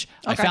webpage.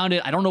 Okay. I found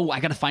it. I don't know.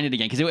 I got to find it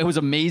again because it was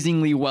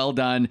amazingly well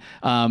done.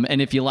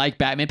 And if you like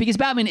Batman, because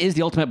Batman is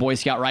the ultimate Boy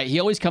Scout, right? He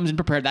always comes in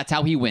prepared. That's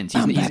how he wins.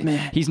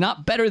 He's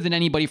not better than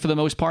anybody for the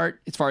most part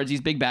as far as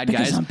these big bad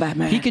guys. I'm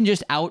Batman. He can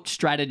just out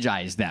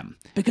strategize them.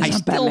 Because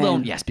I'm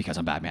Batman. Yes, because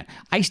I'm Batman.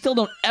 I still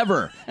don't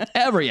ever,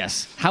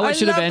 yes, how it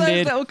should have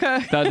ended.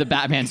 The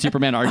Batman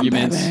Superman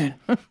arguments.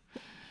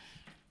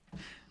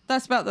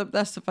 That's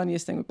the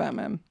funniest thing with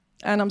Batman.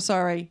 And I'm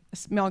sorry,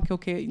 Michael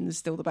Keaton is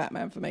still the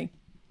Batman for me.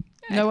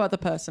 No other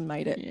person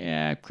made it.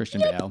 Yeah,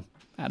 Christian Bale,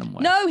 Adam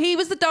West. No, he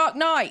was the Dark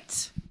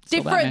Knight.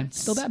 Different.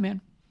 Still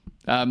Batman.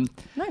 No.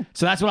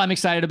 So that's what I'm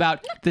excited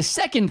about. The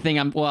second thing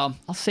I'll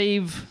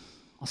save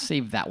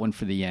that one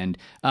for the end.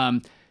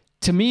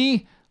 To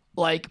me,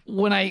 like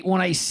when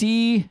I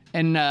see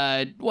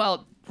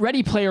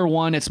Ready Player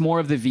One, it's more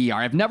of the VR.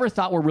 I've never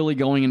thought we're really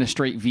going in a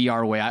straight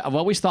VR way. I've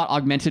always thought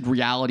augmented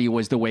reality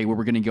was the way we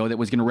were going to go that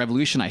was going to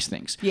revolutionize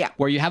things. Yeah.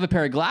 Where you have a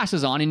pair of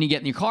glasses on and you get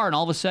in your car and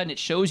all of a sudden it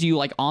shows you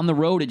like on the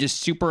road, it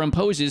just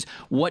superimposes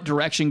what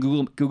direction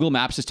Google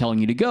Maps is telling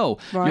you to go.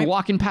 Right. You're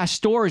walking past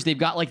stores, they've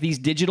got like these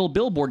digital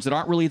billboards that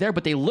aren't really there,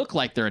 but they look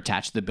like they're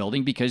attached to the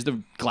building because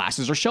the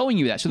glasses are showing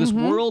you that. So this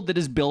world that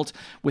is built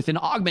with an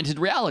augmented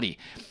reality.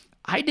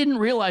 I didn't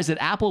realize that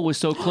Apple was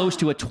so close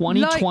to a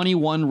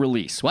 2021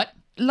 release. What?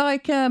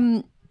 Like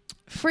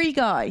Free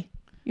Guy.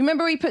 You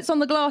remember he puts on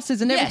the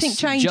glasses and everything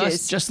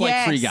changes? Just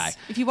like Free Guy.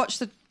 If you watch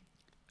the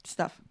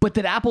stuff. But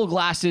that Apple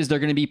glasses, they're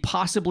going to be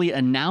possibly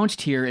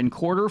announced here in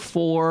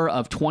Q4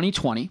 of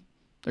 2020.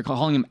 They're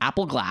calling them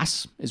Apple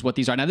Glass, is what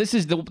these are. Now, this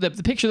is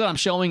the picture that I'm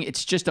showing.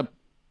 It's just a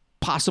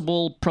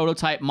possible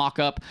prototype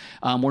mock-up.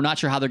 We're not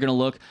sure how they're going to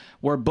look,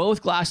 where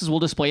both glasses will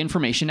display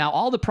information. Now,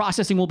 all the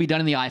processing will be done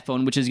in the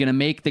iPhone, which is going to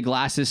make the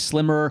glasses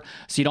slimmer,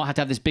 so you don't have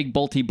to have this big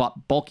bulky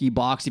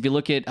box. If you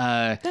look at...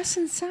 That's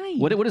insane.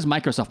 What is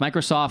Microsoft?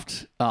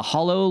 Microsoft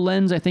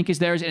HoloLens, I think, is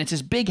theirs, and it's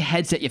this big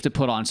headset you have to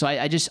put on. So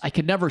I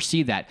could never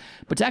see that.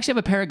 But to actually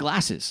have a pair of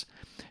glasses...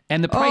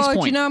 And the price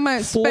point, do you know how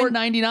much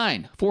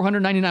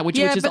 $499, which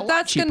is a lot cheaper. Yeah, but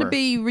that's going to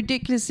be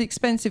ridiculously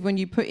expensive when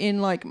you put in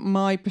like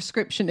my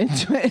prescription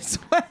into it as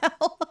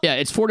well. Yeah,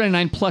 it's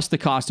 $499 plus the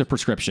cost of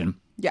prescription.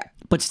 Yeah.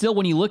 But still,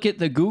 when you look at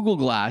the Google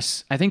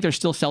Glass, I think they're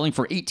still selling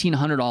for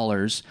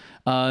 $1,800.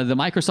 The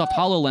Microsoft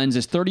HoloLens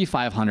is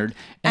 $3,500.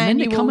 And then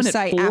they come in at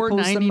 $499.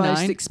 Apple's the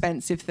most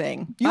expensive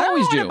thing. You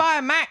always do. I don't want to buy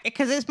a Mac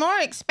because it's more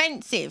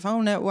expensive.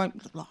 Oh, no, it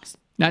won't last.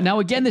 Now,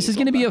 again, this is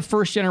going to be a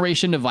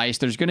first-generation device.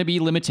 There's going to be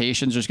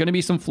limitations. There's going to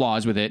be some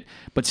flaws with it.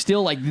 But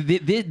still, like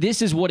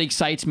this is what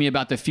excites me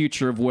about the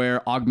future of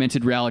where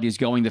augmented reality is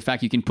going. The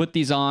fact you can put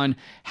these on,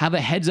 have a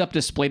heads-up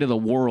display to the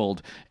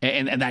world,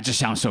 and that just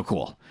sounds so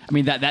cool. I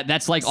mean,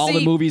 that's like all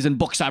the movies and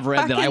books I've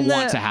read that I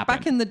want to happen.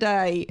 Back in the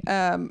day,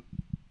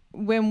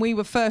 when we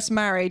were first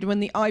married, when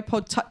the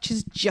iPod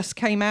Touches just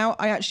came out,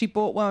 I actually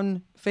bought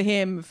one for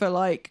him for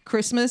like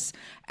Christmas,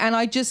 and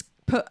I just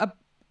put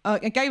I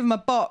gave him a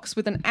box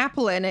with an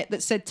apple in it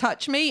that said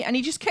 "Touch Me," and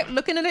he just kept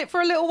looking at it for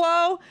a little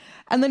while,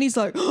 and then he's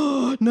like,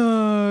 "Oh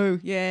no,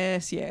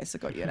 yes, I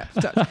got you an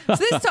apple touch." So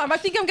this time, I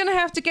think I'm going to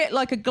have to get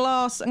like a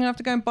glass. I'm going to have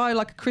to go and buy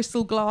like a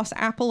crystal glass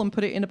apple and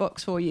put it in a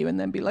box for you, and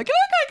then be like, "Look,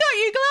 I got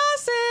you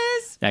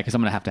glasses." Yeah, because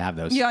I'm going to have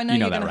those. Yeah, I know. You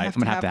know that, right? I'm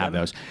going to have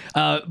those.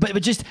 But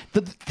just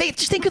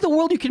think of the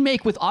world you can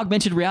make with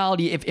augmented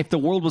reality if the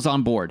world was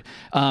on board.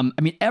 I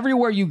mean,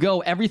 everywhere you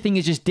go, everything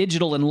is just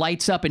digital and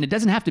lights up, and it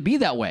doesn't have to be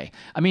that way.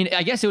 I mean,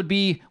 I guess it would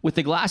be with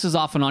the glasses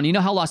off and on. You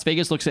know how Las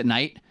Vegas looks at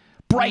night?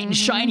 Bright and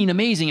shiny and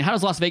amazing. And how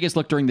does Las Vegas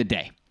look during the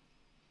day?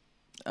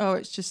 Oh,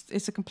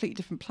 it's a completely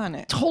different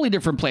planet. Totally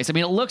different place. I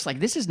mean, it looks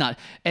like this is not,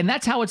 and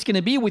that's how it's going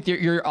to be with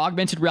your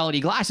augmented reality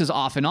glasses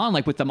off and on.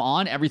 Like with them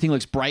on, everything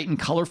looks bright and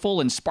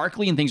colorful and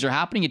sparkly and things are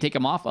happening. You take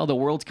them off, oh, the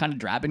world's kind of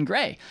drab and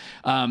gray.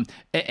 And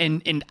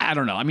I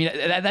don't know. I mean,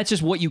 that's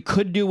just what you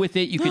could do with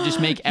it. You could just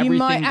make everything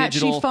digital. You might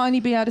actually finally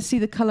be able to see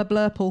the color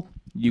blurple.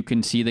 You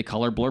can see the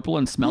color blurple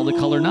and smell the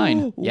color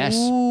 9. Yes,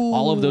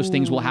 all of those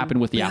things will happen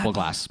with the Apple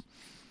Glass.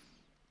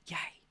 Yay.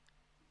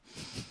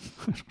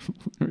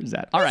 Where is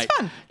that? All right,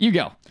 fun. You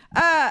go.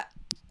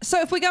 So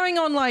if we're going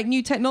on like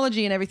new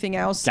technology and everything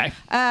else,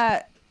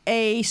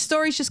 a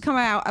story's just come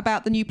out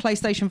about the new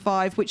PlayStation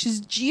 5, which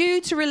is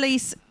due to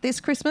release this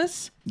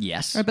Christmas.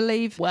 Yes. I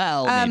believe.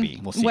 Well,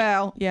 maybe. We'll see.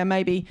 Well, yeah,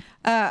 maybe.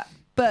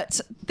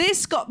 But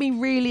this got me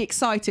really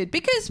excited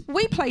because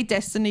we play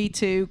Destiny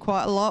 2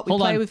 quite a lot. We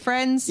play with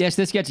friends. Yes,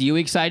 this gets you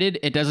excited.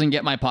 It doesn't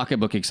get my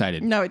pocketbook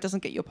excited. No, it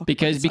doesn't get your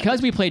pocketbook excited.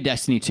 Because we play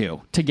Destiny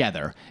 2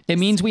 together, it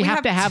means we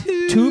have to have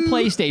two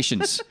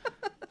PlayStations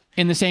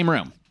in the same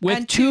room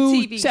with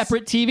two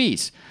separate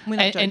TVs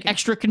and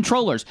extra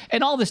controllers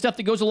and all the stuff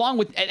that goes along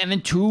with, and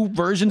then two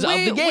versions of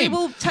the game. We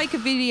will take a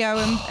video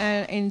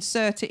and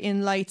insert it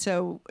in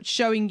later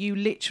showing you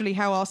literally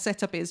how our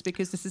setup is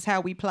because this is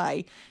how we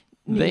play.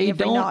 They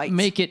don't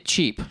make it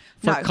cheap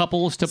for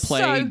couples to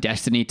play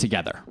Destiny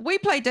together. We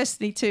play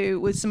Destiny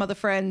 2 with some other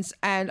friends,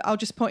 and I'll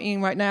just point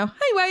in right now.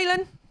 Hey,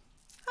 Waylon.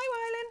 Hi,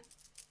 Waylon.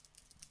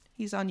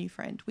 He's our new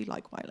friend. We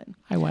like Waylon.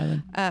 Hi,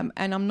 Waylon.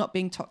 And I'm not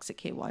being toxic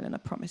here, Waylon, I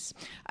promise.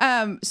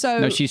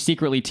 No, she's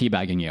secretly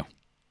teabagging you.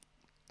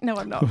 No,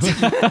 I'm not.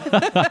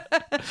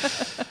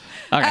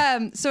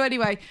 Okay. So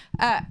anyway,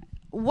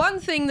 one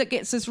thing that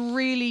gets us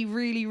really,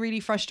 really, really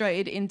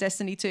frustrated in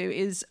Destiny 2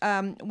 is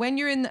when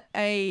you're in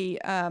a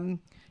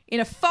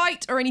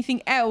fight or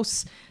anything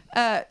else,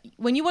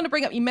 when you want to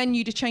bring up your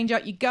menu to change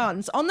out your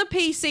guns, on the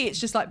PC, it's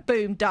just like,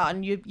 boom,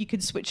 done. You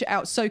can switch it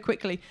out so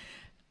quickly.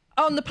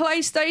 On the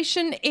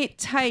PlayStation,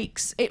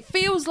 it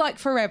feels like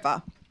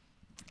forever.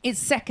 It's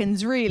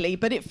seconds, really,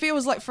 but it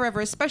feels like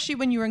forever, especially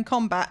when you're in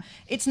combat.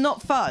 It's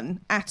not fun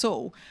at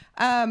all.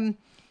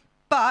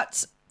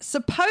 But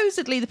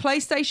supposedly the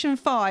PlayStation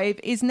 5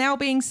 is now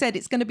being said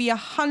it's going to be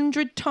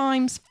 100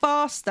 times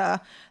faster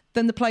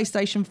than the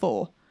PlayStation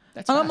 4.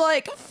 And I'm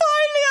like, finally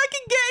I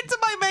can get into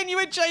my menu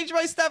and change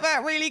my stuff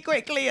out really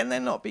quickly and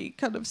then not be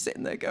kind of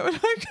sitting there going,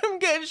 I'm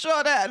getting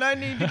shot at and I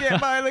need to get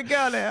my other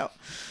gun out.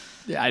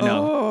 Yeah, I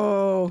know.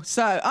 Oh,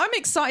 so I'm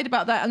excited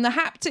about that. And the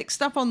haptic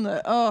stuff on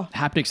the...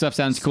 Haptic stuff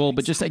sounds cool,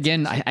 but just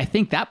again, I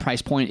think that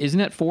price point,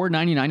 isn't it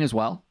 $499 as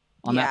well?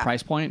 on that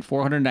price point.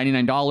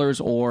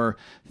 $499 or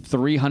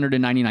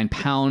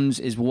 £399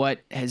 is what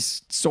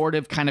has sort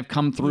of kind of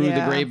come through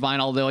the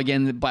grapevine. Although,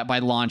 again, by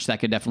launch, that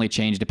could definitely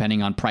change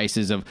depending on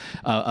prices of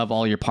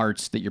all your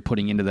parts that you're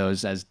putting into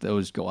those as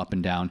those go up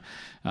and down.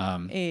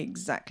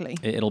 Exactly.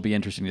 It'll be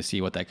interesting to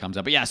see what that comes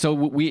up. But yeah,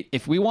 so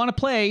if we want to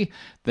play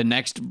the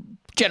next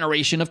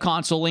generation of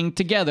consoling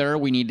together,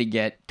 we need to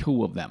get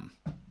 2 of them.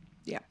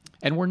 Yeah.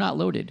 And we're not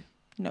loaded.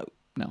 No.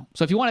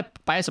 So if you want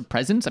to buy us a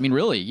present, I mean,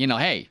 really,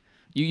 hey,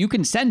 you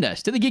can send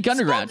us to the Geek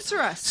Underground.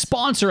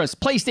 Sponsor us.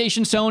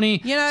 PlayStation,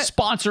 Sony,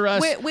 sponsor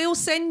us. We'll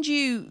send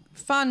you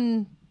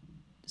fun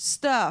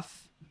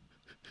stuff.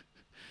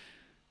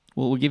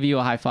 We'll give you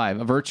a high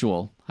five, a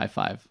virtual high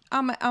five.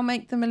 I'll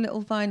make them a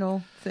little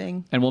vinyl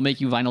thing. And we'll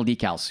make you vinyl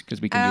decals because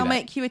we can do that. I'll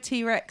make you a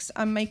T-Rex.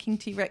 I'm making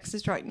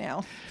T-Rexes right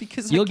now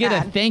because you'll get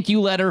a thank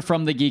you letter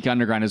from the Geek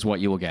Underground is what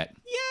you will get.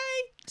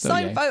 Yay!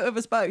 Signed photo of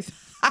us both.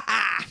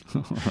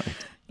 Right.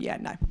 Yeah,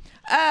 no.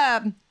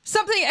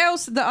 Something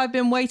else that I've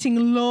been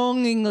waiting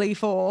longingly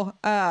for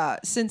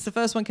since the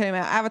first one came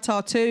out,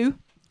 Avatar 2,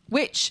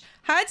 which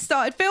had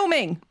started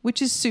filming,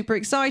 which is super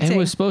exciting. And it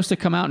was supposed to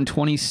come out in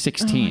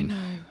 2016. Oh,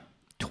 no.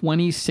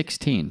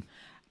 2016.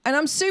 And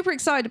I'm super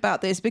excited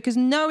about this because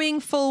knowing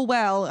full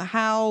well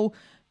how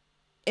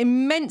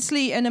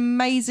immensely and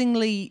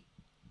amazingly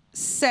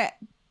set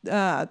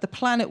the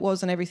planet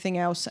was and everything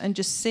else, and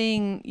just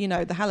seeing,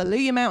 the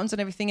Hallelujah Mountains and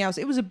everything else,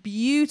 it was a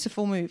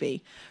beautiful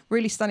movie.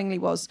 Really stunningly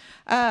was.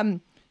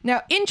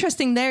 Now,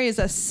 interesting, there is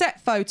a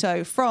set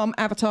photo from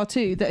Avatar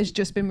 2 that has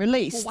just been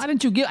released. Well, why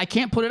didn't you I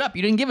can't put it up.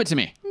 You didn't give it to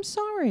me. I'm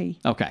sorry.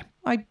 Okay.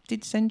 I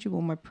did send you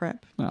all my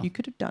prep. Well, you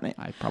could have done it.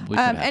 I probably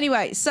could have.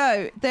 Anyway,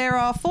 so there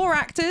are 4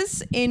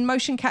 actors in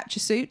motion capture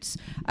suits.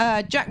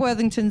 Jack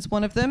Worthington's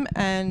one of them,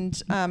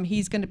 and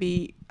he's going to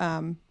be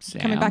coming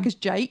back as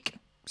Jake.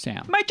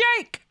 Sam. My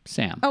Jake!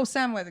 Sam. Oh,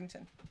 Sam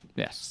Worthington.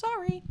 Yes.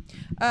 Sorry.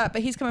 But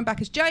he's coming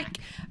back as Jake.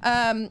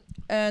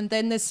 And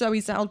then there's Zoe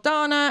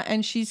Saldana,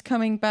 and she's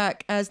coming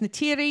back as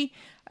Neytiri.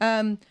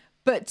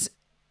 But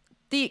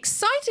the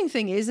exciting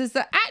thing is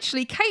that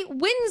actually Kate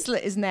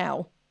Winslet is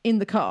now in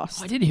the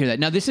cast. Oh, I did hear that.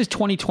 Now, this is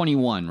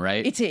 2021,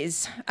 right? It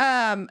is.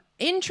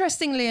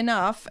 Interestingly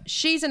enough,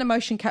 she's in a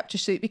motion capture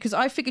suit because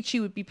I figured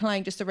she would be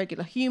playing just a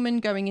regular human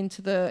going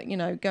into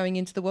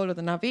the world of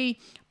the Na'vi.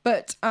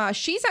 But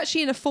she's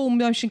actually in a full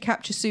motion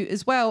capture suit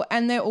as well,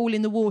 and they're all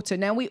in the water.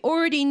 Now, we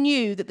already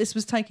knew that this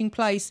was taking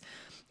place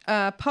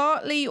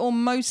partly or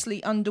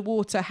mostly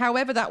underwater.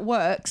 However that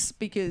works,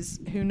 because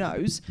who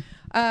knows.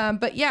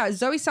 But yeah,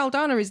 Zoe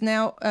Saldana is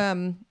now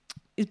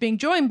is being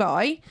joined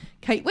by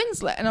Kate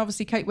Winslet. And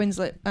obviously Kate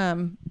Winslet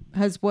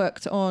has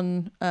worked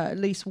on at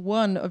least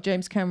one of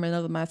James Cameron and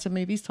other Matter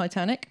movies,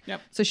 Titanic.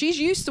 Yep. So she's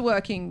used to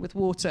working with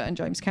water and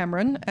James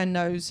Cameron and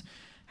knows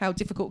how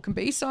difficult it can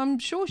be. So I'm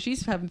sure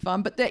she's having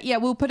fun. But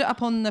we'll put it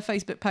up on the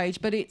Facebook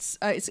page. But it's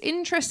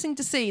interesting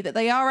to see that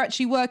they are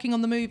actually working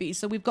on the movie.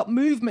 So we've got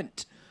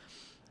movement.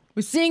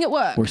 We're seeing it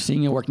work. We're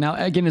seeing it work. Now,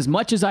 again, as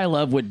much as I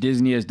love what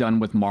Disney has done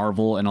with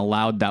Marvel and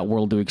allowed that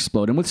world to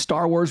explode, and with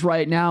Star Wars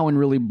right now and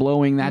really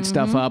blowing that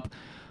stuff up,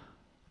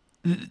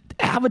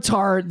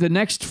 Avatar, the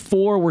next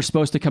 4 were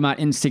supposed to come out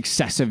in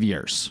successive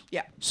years.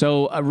 Yeah.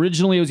 So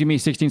originally it was going to be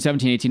 16,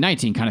 17, 18,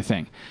 19 kind of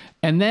thing.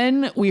 And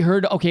then we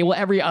heard, okay, well,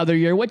 every other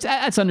year, which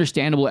that's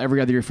understandable,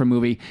 every other year for a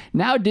movie.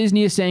 Now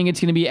Disney is saying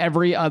it's going to be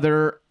every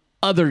other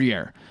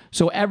year.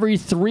 So every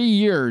 3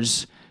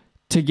 years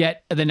to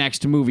get the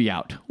next movie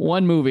out.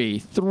 One movie,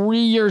 3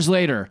 years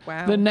later,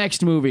 the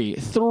next movie,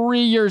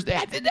 3 years.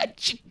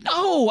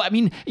 No, I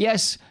mean,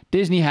 yes,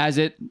 Disney has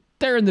it.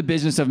 They're in the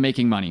business of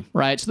making money,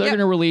 right? So they're going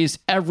to release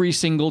every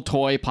single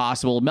toy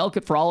possible, milk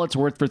it for all it's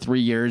worth for 3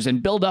 years,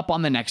 and build up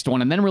on the next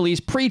one, and then release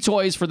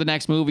pre-toys for the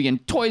next movie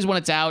and toys when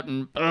it's out.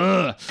 And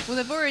Well,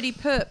 they've already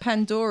put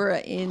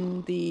Pandora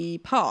in the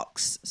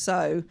parks,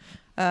 so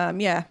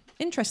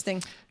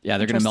interesting. Yeah,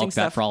 they're going to milk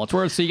that for all it's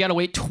worth. So you got to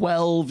wait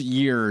 12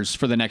 years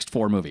for the next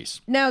 4 movies.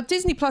 Now,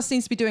 Disney Plus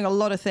seems to be doing a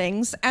lot of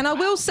things. And I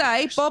will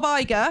say, Bob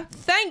Iger,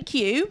 thank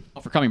you.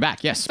 For coming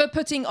back, yes. For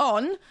putting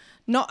on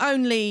not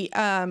only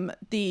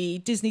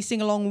the Disney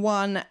Sing-Along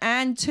 1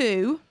 and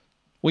 2.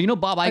 Well,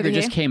 Bob Iger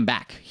just came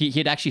back. He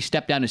had actually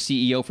stepped down as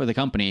CEO for the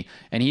company,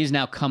 and he's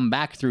now come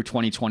back through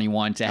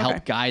 2021 to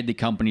help guide the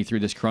company through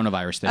this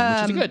coronavirus thing,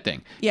 which is a good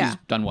thing. Yeah. He's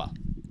done well.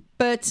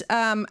 But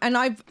and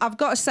I've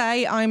got to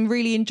say, I'm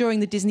really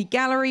enjoying the Disney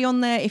Gallery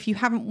on there. If you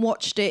haven't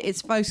watched it,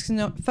 it's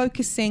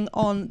focusing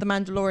on The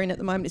Mandalorian at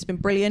the moment. It's been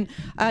brilliant.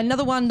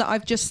 Another one that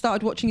I've just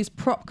started watching is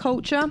Prop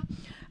Culture.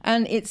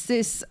 And it's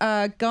this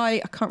guy,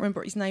 I can't remember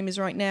what his name is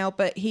right now,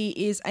 but he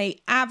is a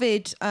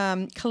avid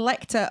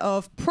collector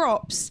of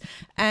props.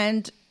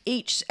 And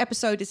each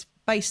episode is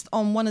based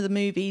on one of the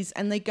movies,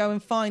 and they go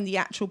and find the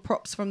actual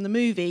props from the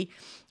movie.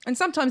 And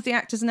sometimes the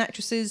actors and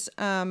actresses...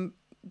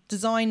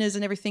 designers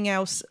and everything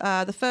else.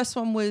 The first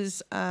one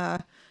was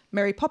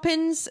Mary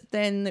Poppins,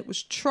 then it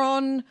was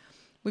Tron.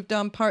 We've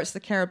done Pirates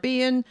of the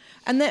Caribbean,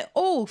 and they're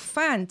all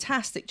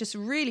fantastic, just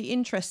really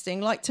interesting.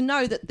 Like to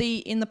know that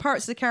in the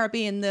Pirates of the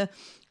Caribbean, the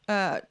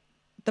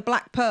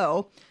Black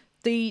Pearl,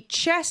 the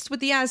chest with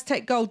the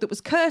Aztec gold that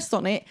was cursed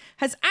on it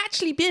has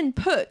actually been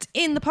put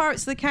in the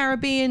Pirates of the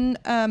Caribbean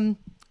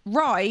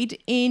ride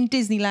in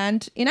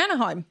Disneyland in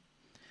Anaheim.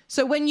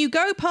 So when you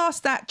go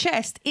past that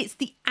chest, it's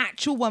the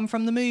actual one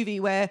from the movie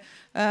where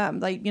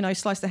they,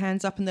 slice their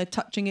hands up and they're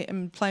touching it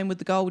and playing with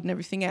the gold and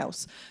everything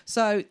else.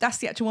 So that's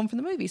the actual one from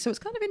the movie. So it's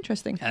kind of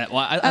interesting.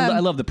 I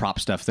love the prop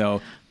stuff,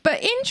 though.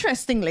 But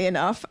interestingly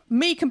enough,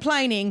 me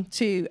complaining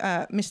to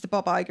Mr.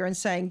 Bob Iger and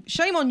saying,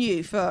 shame on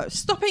you for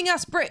stopping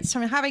us Brits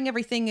from having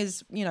everything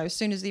as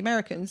soon as the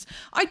Americans.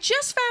 I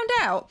just found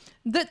out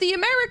that the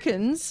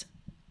Americans,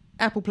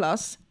 Apple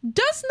Plus,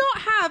 does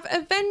not have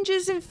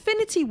Avengers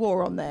Infinity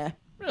War on there.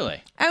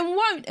 Really? And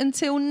won't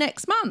until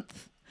next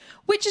month,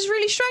 which is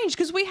really strange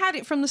because we had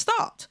it from the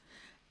start.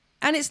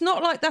 And it's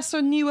not like that's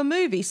a newer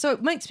movie. So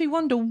it makes me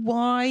wonder,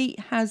 why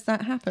has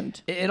that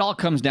happened? It all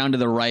comes down to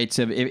the rights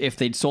of if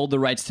they'd sold the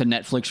rights to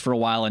Netflix for a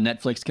while and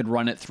Netflix could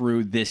run it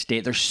through this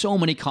date. There's so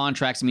many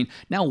contracts. I mean,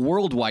 now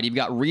worldwide, you've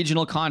got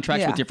regional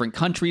contracts with different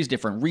countries,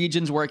 different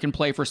regions where it can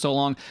play for so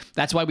long.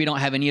 That's why we don't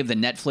have any of the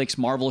Netflix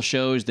Marvel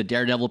shows, the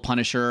Daredevil,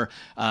 Punisher,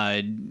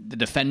 the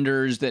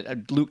Defenders,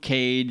 Luke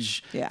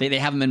Cage. Yeah. They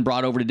haven't been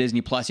brought over to Disney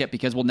Plus yet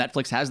because,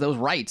 Netflix has those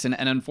rights. And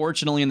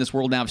unfortunately, in this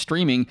world now of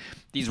streaming,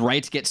 these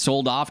rights get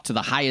sold off to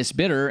the highest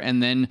bidder,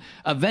 and then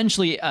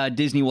eventually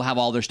Disney will have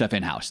all their stuff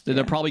in-house.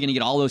 They're probably going to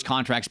get all those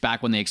contracts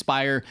back when they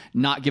expire,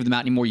 not give them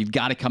out anymore. You've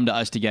got to come to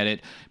us to get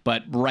it.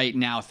 But right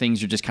now,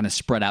 things are just kind of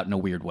spread out in a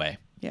weird way.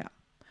 Yeah.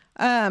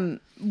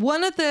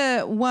 One of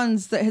the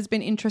ones that has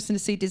been interesting to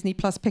see Disney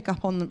Plus pick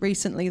up on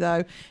recently,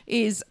 though,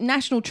 is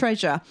National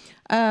Treasure.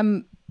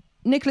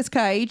 Nicolas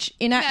Cage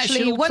in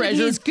actually one of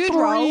his good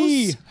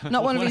roles,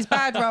 not one of his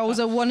bad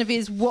roles, or one of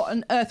his what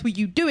on earth were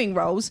you doing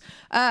roles.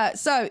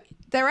 So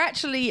they're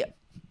actually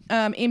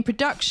in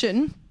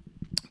production,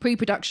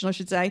 pre-production I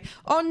should say,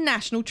 on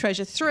National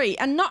Treasure 3.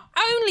 And not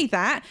only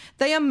that,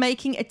 they are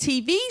making a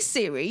TV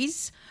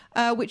series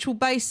which will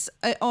base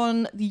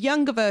on the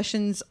younger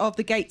versions of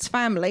the Gates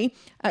family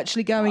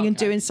actually going and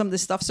doing some of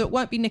this stuff. So it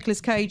won't be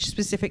Nicolas Cage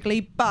specifically,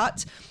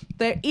 but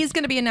there is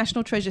going to be a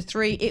National Treasure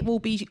 3. It will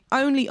be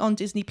only on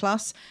Disney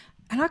Plus.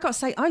 And I got to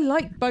say, I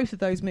liked both of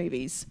those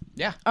movies.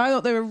 Yeah. I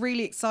thought they were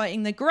really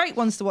exciting. They're great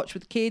ones to watch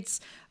with kids.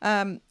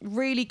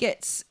 Really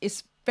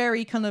it's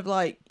very kind of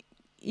like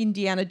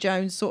Indiana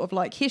Jones sort of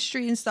like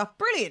history and stuff.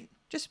 Brilliant.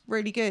 Just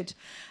really good.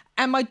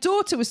 And my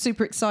daughter was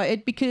super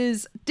excited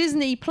because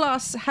Disney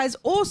Plus has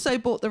also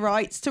bought the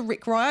rights to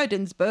Rick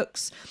Riordan's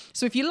books.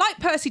 So if you like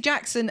Percy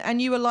Jackson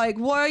and you were like,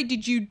 why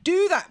did you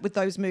do that with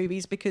those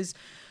movies? Because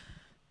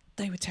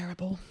they were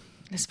terrible.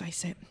 Let's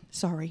face it.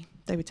 Sorry,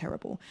 they were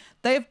terrible.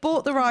 They have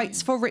bought the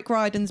rights for Rick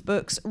Riordan's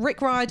books.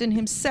 Rick Riordan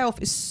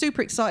himself is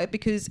super excited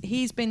because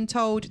he's been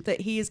told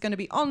that he is going to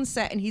be on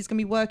set and he's going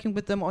to be working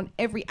with them on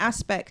every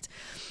aspect.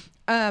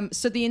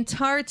 So the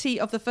entirety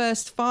of the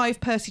first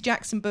 5 Percy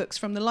Jackson books,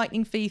 from The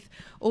Lightning Thief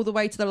all the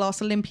way to The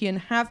Last Olympian,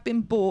 have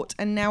been bought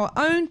and now are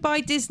owned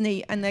by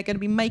Disney, and they're going to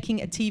be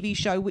making a TV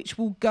show which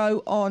will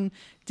go on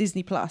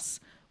Disney Plus,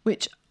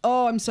 which,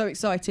 I'm so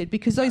excited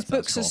because those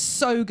books are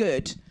so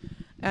good.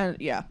 And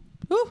yeah.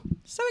 Ooh,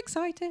 so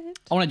excited.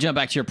 I want to jump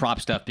back to your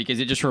prop stuff because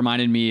it just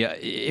reminded me,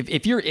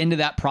 if you're into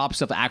that prop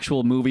stuff,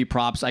 actual movie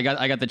props, I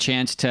got the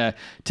chance to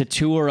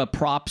tour a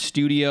prop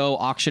studio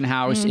auction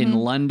house in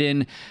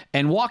London,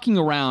 and walking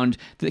around,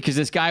 because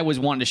this guy was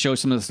wanting to show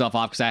some of the stuff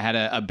off because I had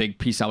a big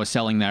piece I was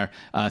selling there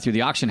through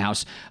the auction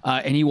house,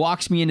 and he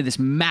walks me into this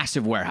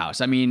massive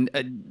warehouse. I mean,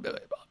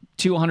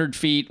 200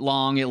 feet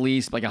long at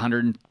least, like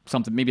 100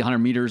 something, maybe 100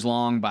 meters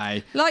long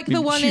by... Like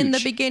the one in the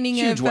beginning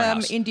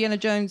of Indiana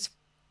Jones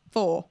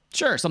 4.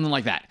 Sure, something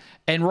like that.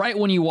 And right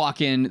when you walk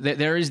in,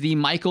 there is the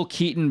Michael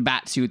Keaton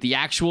bat suit, the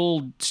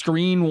actual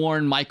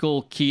screen-worn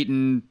Michael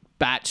Keaton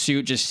bat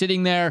suit just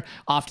sitting there.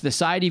 Off to the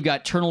side, you've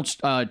got Arnold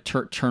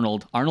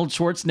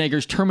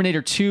Schwarzenegger's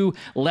Terminator 2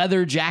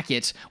 leather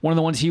jackets, one of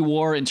the ones he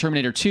wore in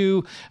Terminator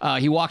 2.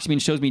 He walks me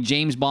and shows me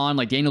James Bond,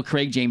 like Daniel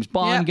Craig James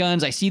Bond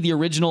guns. I see the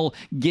original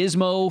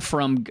Gizmo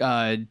from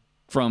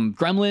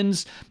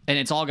Gremlins, and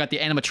it's all got the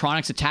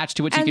animatronics attached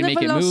to it, so you can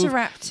make it move.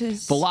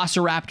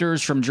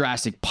 Velociraptors from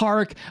Jurassic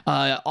Park.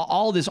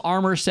 All this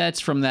armor sets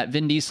from that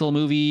Vin Diesel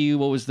movie.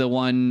 What was the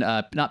one?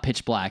 Not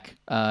Pitch Black.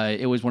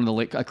 It was one of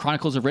the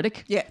Chronicles of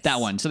Riddick. Yes.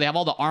 That one. So they have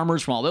all the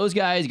armors from all those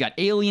guys. You got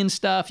Alien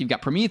stuff. You've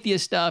got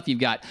Prometheus stuff. You've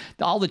got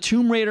all the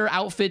Tomb Raider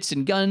outfits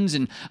and guns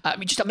and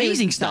just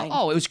amazing stuff.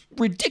 Oh, it was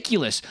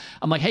ridiculous.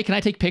 I'm like, hey, can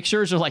I take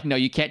pictures? They're like, no,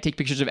 you can't take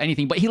pictures of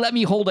anything. But he let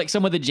me hold like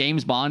some of the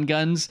James Bond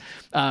guns.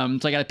 So I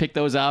got to pick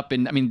those up.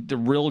 And I mean, the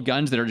real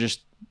guns that are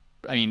just,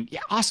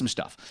 awesome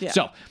stuff. Yeah.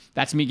 So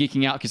that's me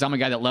geeking out because I'm a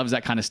guy that loves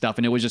that kind of stuff.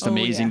 And it was just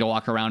amazing to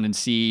walk around and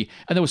see.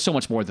 And there was so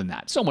much more than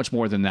that.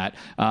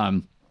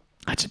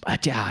 I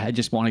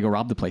just want to go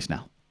rob the place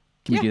now.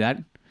 Can we do that?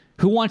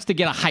 Who wants to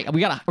get a heist? We're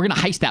gonna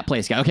heist that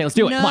place, guy. Okay, let's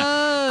do it. Come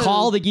on.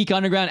 Call the Geek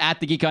Underground at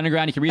the Geek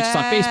Underground. You can reach us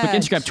on Facebook,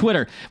 Instagram,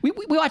 Twitter. We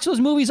watch those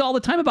movies all the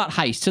time about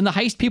heists, and the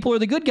heist people are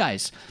the good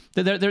guys.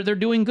 They're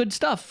doing good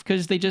stuff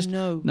because they just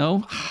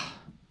no.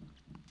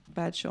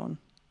 Bad Sean.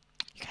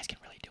 You guys can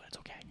really do it. It's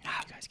okay.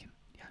 You guys can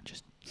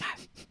just.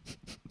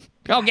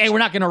 Okay, we're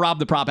not going to rob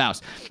the prop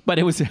house, but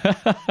it was,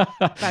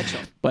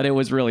 but it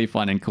was really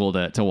fun and cool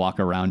to walk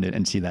around it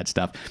and see that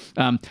stuff.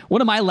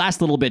 One of my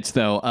last little bits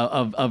though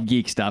of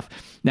geek stuff.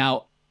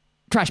 Now,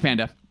 Trash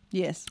Panda.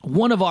 Yes.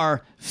 One of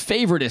our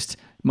favoriteest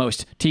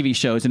most TV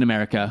shows in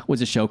America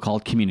was a show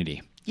called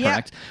Community.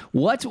 Correct.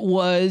 What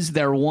was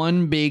their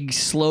one big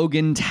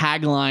slogan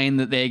tagline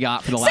that they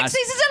got for the last 6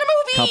 seasons and a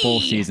movie?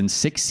 Couple seasons,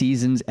 6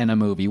 seasons and a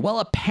movie? Well,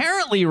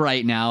 apparently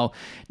right now,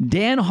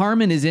 Dan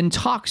Harmon is in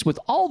talks with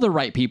all the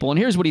right people. And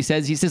here's what he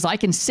says. He says, I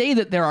can say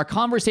that there are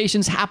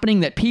conversations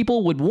happening that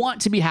people would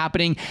want to be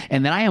happening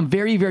and that I am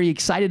very, very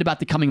excited about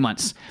the coming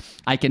months.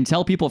 I can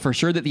tell people for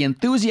sure that the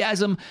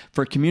enthusiasm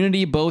for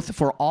Community, both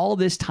for all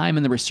this time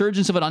and the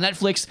resurgence of it on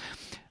Netflix,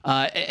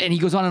 and he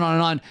goes on and on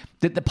and on,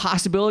 that the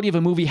possibility of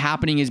a movie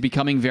happening is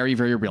becoming very,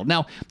 very real.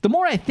 Now, the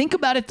more I think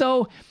about it,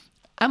 though,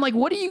 I'm like,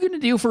 what are you going to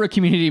do for a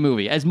Community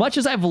movie? As much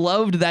as I've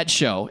loved that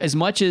show, as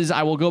much as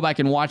I will go back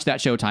and watch that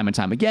show time and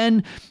time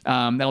again,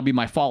 that'll be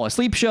my fall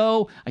asleep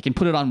show. I can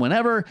put it on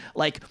whenever.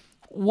 Like,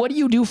 what do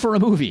you do for a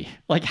movie?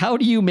 Like, how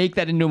do you make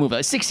that into a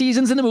movie? 6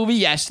 seasons in a movie,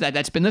 yes,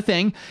 that's been the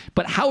thing.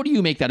 But how do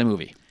you make that a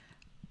movie?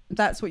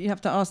 That's what you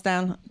have to ask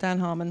Dan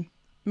Harmon.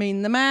 I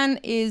mean, the man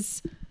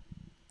is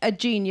a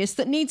genius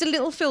that needs a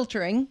little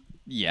filtering.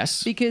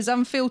 Yes. Because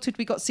Unfiltered,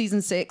 we got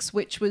season 6,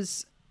 which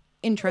was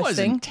interesting. It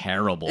wasn't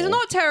terrible. It's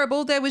not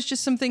terrible. There was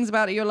just some things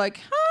about it. You're like,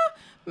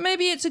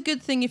 maybe it's a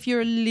good thing if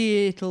you're a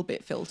little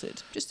bit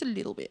filtered. Just a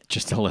little bit.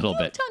 Just a little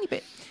bit. Tiny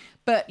bit.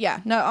 But yeah,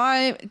 no,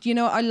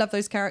 I love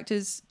those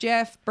characters.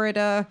 Jeff,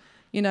 Britta,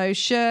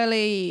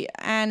 Shirley,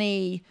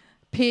 Annie,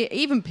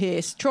 even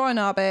Pierce, Troy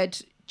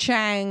Narbed,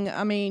 Chang.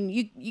 I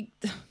mean,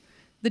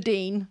 the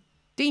Dean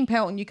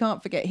Pelton, you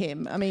can't forget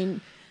him. I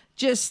mean,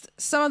 just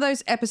some of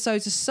those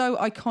episodes are so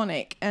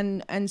iconic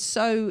and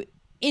so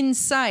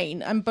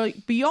insane and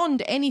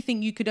beyond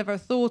anything you could ever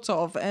thought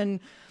of. And,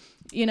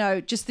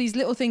 just these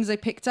little things they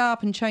picked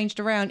up and changed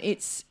around.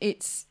 It's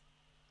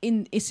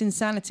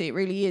insanity. It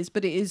really is,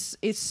 but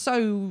it's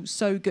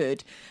so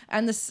good.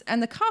 And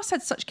the cast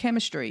had such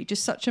chemistry,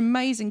 just such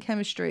amazing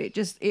chemistry.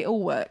 It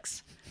all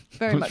works.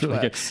 Very much really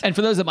works. Good. And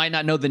for those that might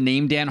not know the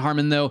name Dan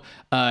Harmon, though,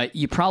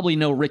 you probably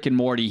know Rick and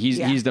Morty. He's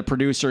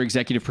the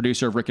executive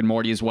producer of Rick and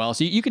Morty as well.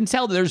 So you can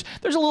tell that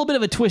there's a little bit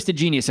of a twisted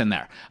genius in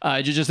there.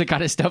 Just the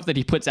kind of stuff that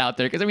he puts out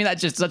there. Because, I mean,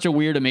 that's just such a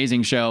weird,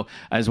 amazing show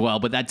as well.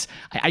 But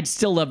I'd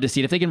still love to see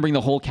it if they can bring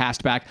the whole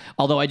cast back.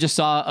 Although I just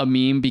saw a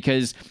meme,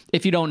 because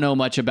if you don't know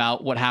much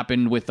about what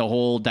happened with the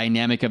whole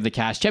dynamic of the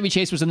cast, Chevy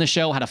Chase was in the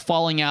show, had a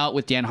falling out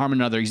with Dan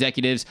Harmon and other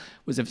executives,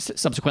 was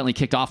subsequently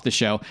kicked off the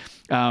show.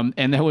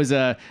 And there was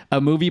a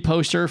movie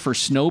poster for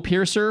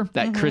Snowpiercer,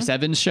 that Chris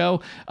Evans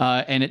show,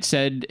 and it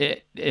said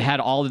it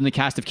had all in the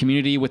cast of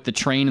Community with the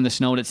train in the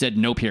snow, and it said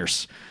No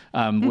Pierce,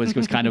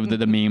 was kind of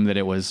the meme that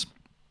it was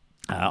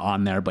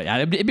on there. But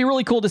it'd be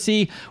really cool to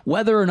see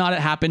whether or not it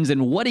happens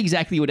and what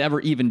exactly it would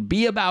ever even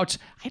be about.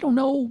 I don't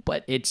know,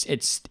 but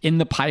it's in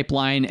the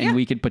pipeline and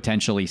we could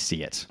potentially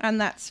see it.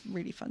 And that's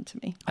really fun to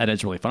me. That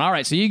is really fun. All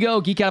right, so you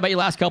go geek out about your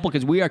last couple,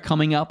 because we are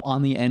coming up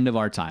on the end of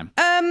our time.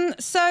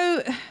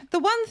 So the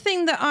one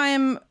thing that I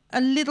am a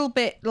little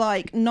bit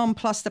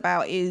nonplussed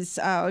about is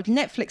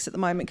Netflix at the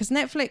moment, because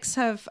Netflix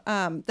have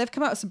they've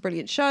come out with some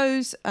brilliant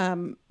shows.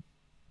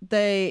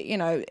 They've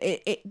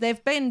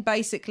been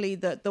basically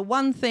the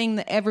one thing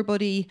that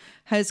everybody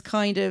has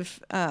kind of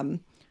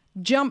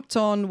jumped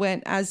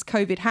on as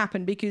COVID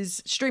happened,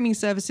 because streaming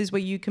services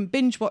where you can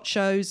binge watch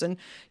shows and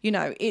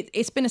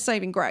it's been a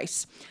saving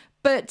grace.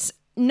 But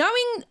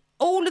knowing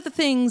all of the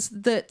things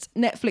that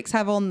Netflix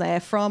have on there,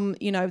 from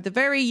the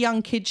very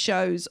young kid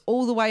shows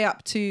all the way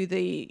up to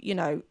the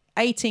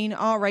 18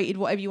 R-rated,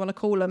 whatever you want to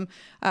call them,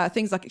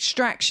 things like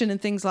Extraction and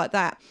things like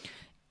that,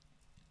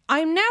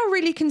 I'm now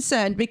really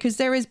concerned, because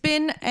there has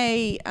been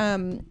a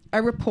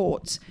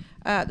report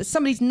that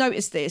somebody's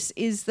noticed this,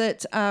 is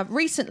that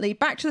recently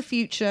Back to the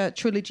Future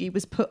trilogy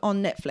was put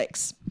on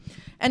Netflix.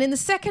 And in the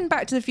second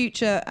Back to the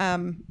Future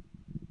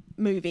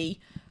movie,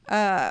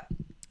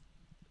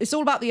 it's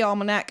all about the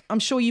almanac. I'm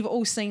sure you've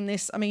all seen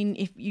this. I mean,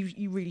 if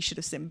you really should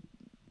have seen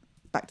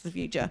Back to the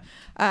Future.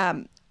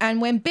 And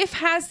when Biff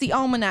has the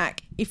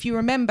almanac, if you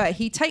remember,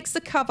 he takes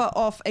the cover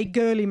off a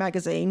girly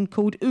magazine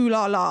called Ooh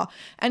La La,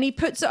 and he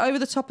puts it over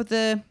the top of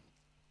the.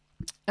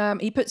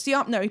 He puts the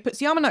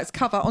almanac's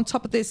cover on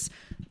top of this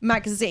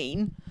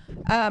magazine,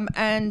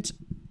 and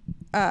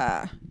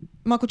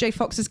Michael J.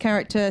 Fox's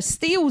character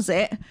steals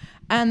it,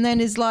 and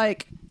then is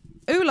like,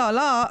 ooh la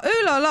la,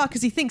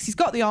 because he thinks he's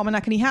got the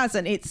almanac and he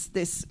hasn't. It's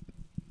this.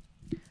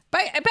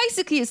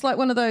 Basically, it's like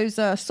one of those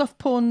soft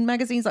porn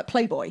magazines like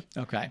Playboy.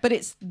 Okay. But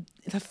it's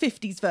the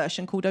 50s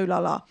version called Ooh La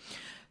La.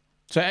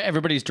 So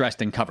everybody's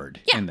dressed and covered.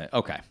 Yeah.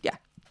 Okay. Yeah.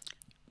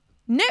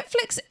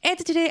 Netflix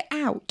edited it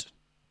out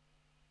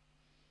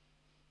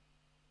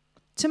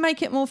to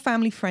make it more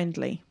family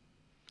friendly.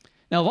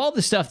 Now, of all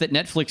the stuff that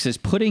Netflix is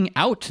putting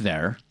out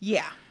there,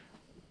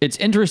 it's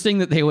interesting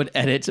that they would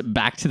edit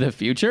Back to the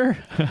Future.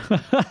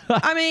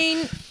 I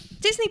mean,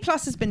 Disney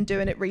Plus has been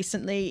doing it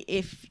recently.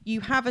 If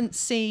you haven't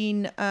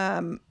seen,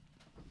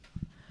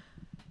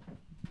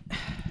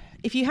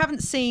 if you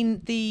haven't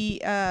seen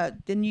the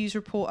news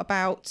report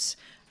about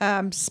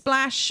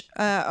Splash,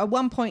 at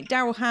one point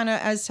Daryl Hannah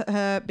as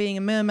her being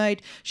a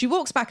mermaid, she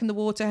walks back in the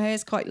water, her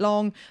hair's quite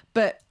long,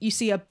 but you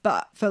see her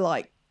butt for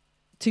like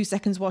 2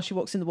 seconds while she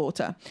walks in the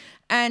water.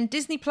 And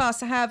Disney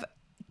Plus have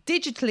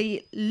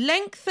digitally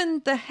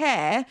lengthened the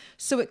hair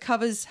so it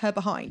covers her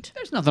behind.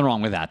 There's nothing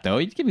wrong with that, though.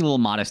 You give me a little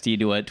modesty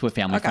to a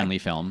family-friendly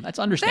film. That's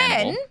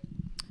understandable. Then,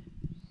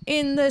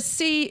 in the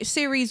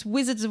series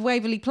Wizards of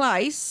Waverly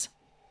Place,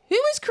 who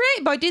was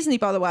created by Disney,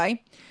 by the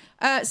way,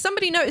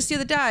 somebody noticed the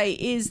other day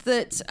is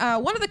that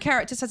one of the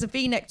characters has a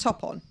V-neck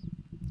top on.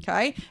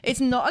 Okay,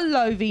 it's not a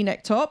low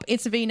V-neck top;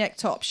 it's a V-neck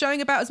top,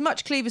 showing about as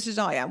much cleavage as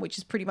I am, which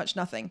is pretty much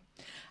nothing.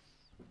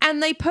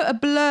 And they put a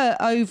blur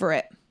over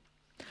it.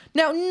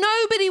 Now,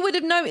 nobody would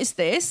have noticed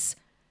this,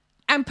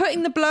 and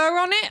putting the blur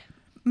on it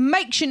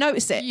makes you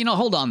notice it. You know,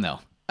 hold on, though.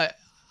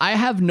 I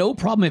have no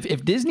problem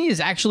if Disney is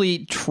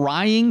actually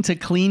trying to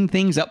clean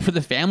things up for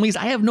the families.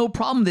 I have no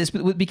problem with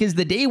this because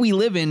the day we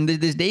live in,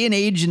 this day and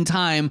age and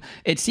time,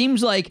 it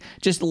seems like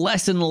just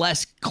less and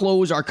less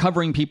clothes are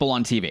covering people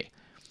on TV.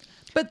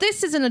 But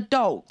this is an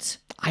adult.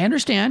 I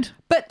understand.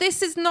 But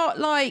this is not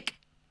like...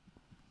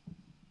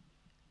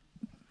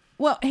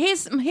 Well,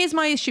 here's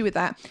my issue with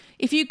that.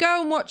 If you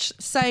go and watch,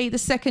 say, the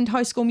second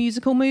High School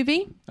Musical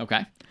movie...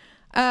 Okay.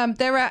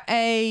 They're at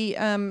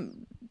a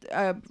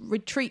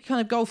retreat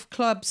kind of golf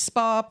club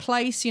spa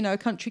place, you know,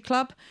 country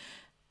club,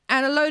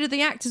 and a load of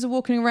the actors are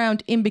walking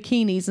around in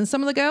bikinis, and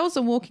some of the girls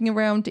are walking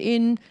around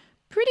in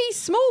pretty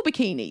small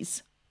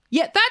bikinis.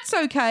 Yet that's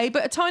okay,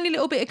 but a tiny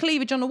little bit of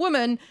cleavage on a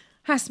woman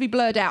has to be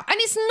blurred out, and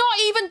it's not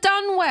even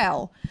done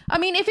well. I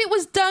mean, if it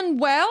was done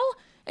well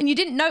and you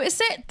didn't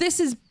notice it, this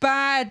is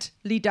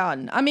badly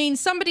done. I mean,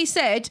 somebody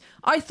said,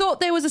 I thought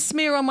there was a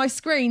smear on my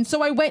screen,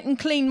 so I went and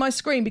cleaned my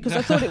screen because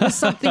I thought it was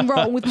something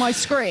wrong with my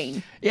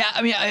screen. Yeah,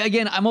 I mean,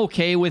 again, I'm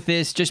okay with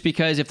this just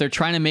because if they're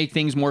trying to make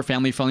things more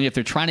family-friendly, if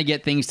they're trying to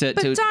get things to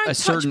a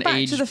certain Back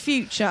age... to the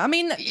Future. I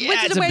mean, yeah,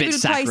 Wizard of Waverly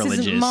Place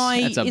isn't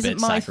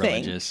my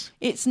thing.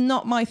 It's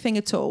not my thing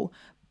at all.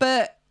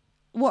 But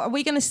what are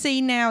we going to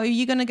see now? Are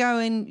you going to go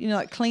and, you know,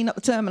 like clean up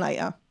the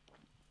Terminator?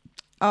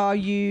 Are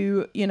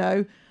you, you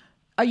know...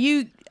 I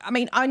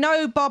mean, I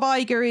know Bob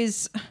Iger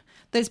is...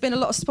 There's been a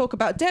lot of talk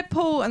about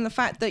Deadpool and the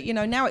fact that, you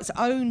know, now it's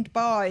owned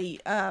by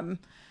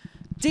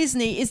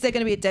Disney. Is there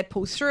going to be a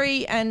Deadpool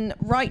 3? And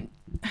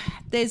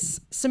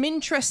there's some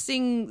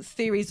interesting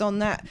theories on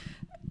that.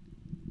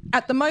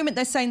 At the moment,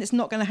 they're saying it's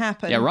not going to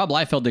happen. Yeah, Rob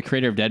Liefeld, the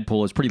creator of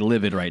Deadpool, is pretty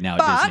livid right now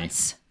at Disney.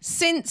 But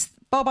since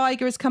Bob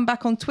Iger has come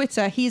back on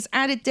Twitter, he's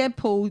added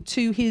Deadpool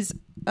to his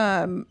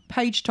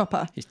page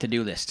topper. His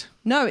to-do list.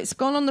 No, it's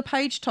gone on the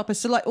page topper.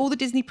 So like all the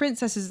Disney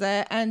princesses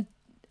there and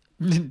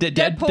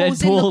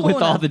Deadpool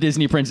with all the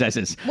Disney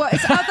princesses. Well,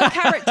 it's other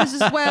characters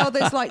as well.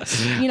 There's like,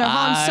 you know,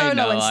 Han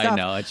Solo and stuff. I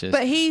know, it's just...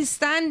 But he's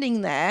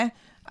standing there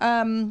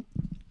and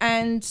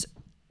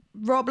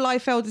Rob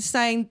Liefeld is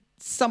saying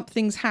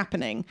something's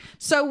happening.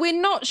 So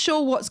we're not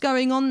sure what's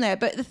going on there.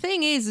 But the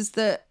thing is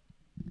that...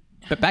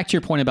 But back to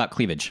your point about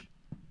cleavage.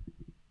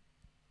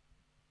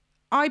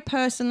 I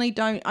personally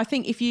don't. I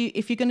think if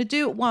you're going to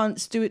do it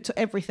once, do it to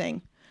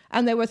everything.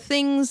 And there were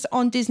things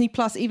on Disney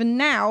Plus even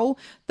now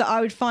that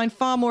I would find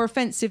far more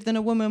offensive than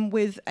a woman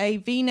with a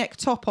V-neck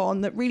top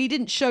on that really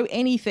didn't show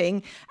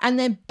anything and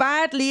then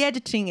badly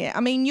editing it. I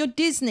mean, you're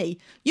Disney.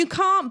 You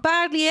can't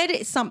badly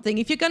edit something.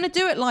 If you're going to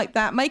do it like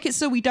that, make it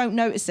so we don't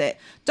notice it.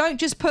 Don't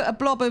just put a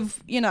blob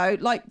of, you know,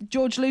 like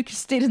George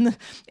Lucas did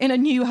in A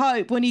New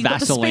Hope when he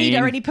got the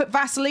speeder and he put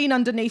Vaseline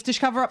underneath to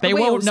cover up the wheels.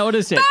 They won't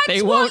notice it.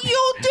 That's what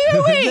you're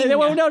doing. They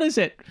won't notice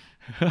it.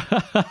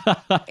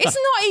 It's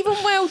not even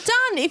well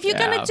done. If you're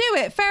going to do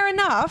it, fair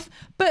enough.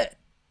 But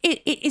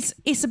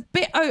it's a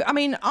bit. I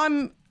mean,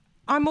 I'm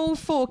all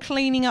for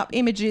cleaning up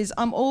images.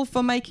 I'm all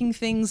for making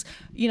things,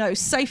 you know,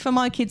 safe for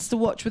my kids to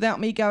watch without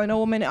me going,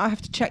 oh, a minute, I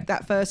have to check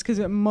that first because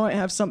it might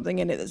have something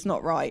in it that's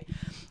not right.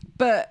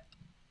 But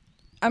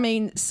I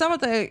mean,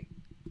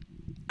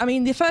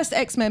 the first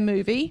X-Men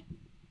movie,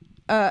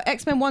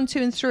 X-Men 1, 2,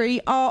 and 3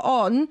 are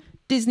on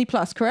Disney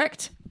Plus,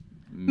 correct?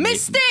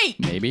 Mystique.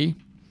 Maybe.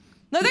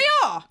 No, they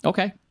are.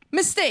 Okay.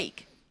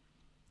 Mystique.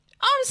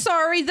 I'm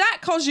sorry, that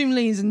costume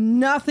leaves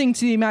nothing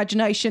to the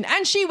imagination.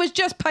 And she was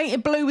just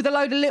painted blue with a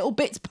load of little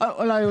bits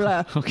all over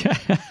her. Okay.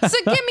 So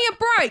give me a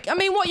break. I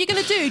mean, what are you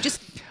going to do?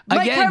 Just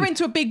make her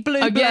into a big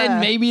blue blur.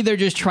 Maybe they're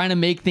just trying to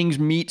make things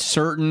meet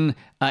certain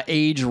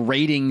age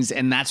ratings,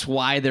 and that's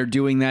why they're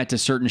doing that to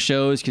certain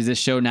shows, because this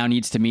show now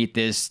needs to meet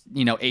this,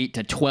 you know, 8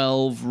 to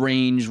 12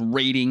 range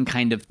rating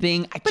kind of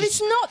thing. But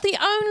it's not the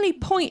only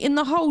point in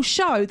the whole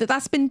show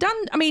that's been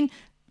done. I mean...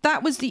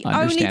 That was the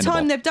only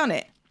time they've done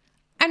it.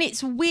 And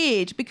it's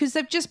weird because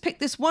they've just picked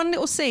this one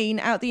little scene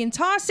out the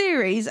entire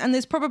series, and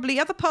there's probably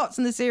other parts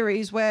in the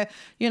series where,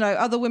 you know,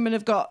 other women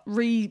have got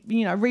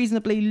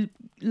reasonably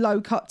low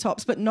cut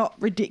tops, but not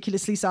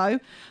ridiculously so.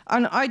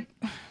 And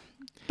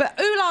But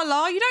ooh la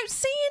la, you don't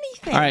see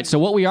anything. All right, so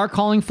what we are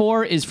calling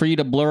for is for you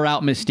to blur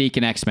out Mystique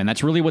and X-Men.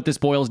 That's really what this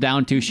boils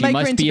down to. She Make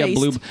her must be into a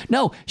blue... Beast.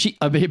 No,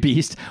 a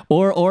beast.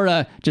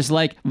 Or just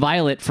like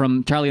Violet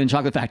from Charlie and the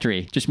Chocolate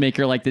Factory. Just make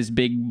her like this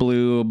big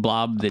blue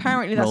blob that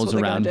Apparently that's rolls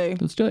what they're around. gonna do.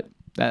 Let's do it.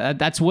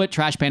 That's what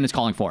Trash Panda's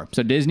calling for.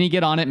 So Disney,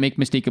 get on it, make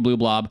Mystique a blue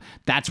blob.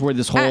 That's where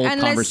this whole And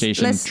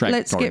conversation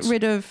let's get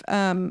rid of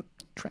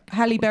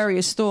Halle Berry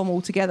as Storm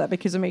altogether,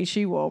 because I mean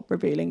she wore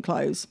revealing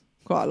clothes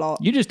quite a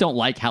lot. You just don't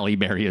like Halle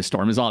Berry as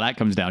Storm is all that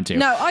comes down to.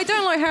 No, I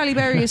don't like Halle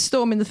Berry as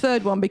Storm in the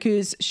third one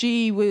because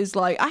she was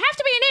like, I have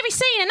to be in every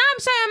scene and I'm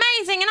so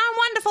amazing and I'm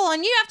wonderful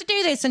and you have to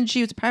do this, and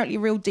she was apparently a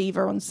real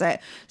diva on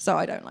set, so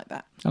I don't like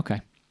that. Okay.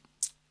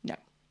 No.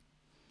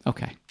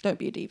 Okay. Don't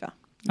be a diva.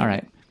 All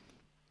right.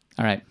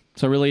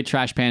 So really,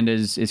 Trash Panda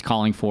is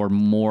calling for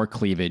more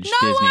cleavage.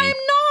 No, Disney. I'm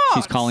not.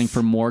 She's calling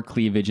for more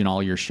cleavage in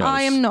all your shows.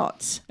 I am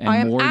not. And I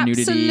am more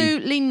nudity.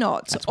 absolutely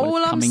not. That's what All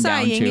it's I'm coming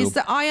down saying to. is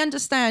that I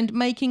understand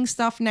making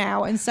stuff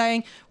now and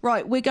saying,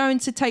 right, we're going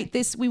to take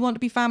this, we want to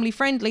be family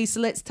friendly,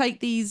 so let's take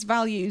these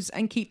values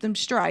and keep them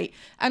straight.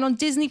 And on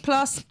Disney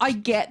Plus, I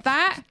get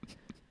that.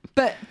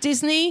 But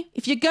Disney,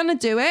 if you're going to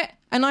do it,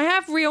 and I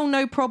have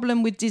no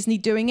problem with Disney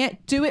doing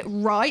it, do it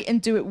right and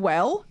do it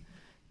well.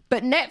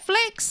 But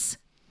Netflix,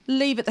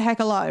 leave it the heck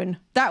alone.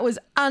 That was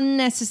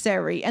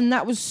unnecessary, and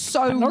that was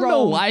so wrong. I don't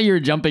know why you're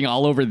jumping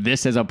all over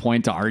this as a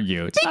point to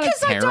argue. It's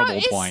Because not a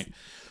terrible point.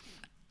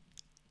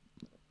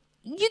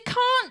 You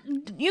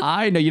can't...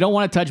 I know you don't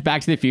want to touch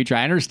Back to the Future.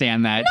 I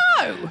understand that.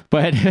 No!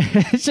 But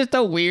it's just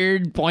a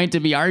weird point to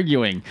be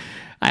arguing.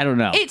 I don't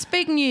know. It's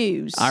big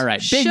news. All right.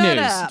 Big Shut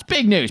news. up. It's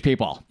big news,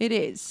 people. It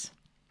is.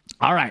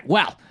 All right.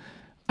 Well,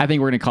 I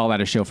think we're going to call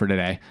that a show for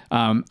today.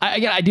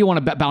 I do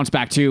want to bounce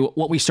back to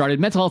what we started,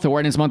 Mental Health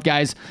Awareness Month,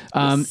 guys.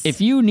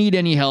 If you need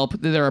any help,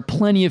 there are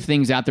plenty of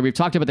things out there. We've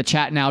talked about the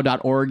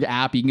chatnow.org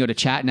app. You can go to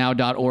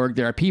chatnow.org.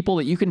 There are people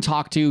that you can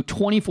talk to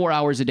 24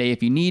 hours a day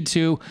if you need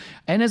to.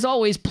 And as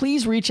always,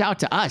 please reach out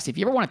to us. If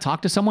you ever want to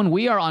talk to someone,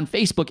 we are on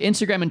Facebook,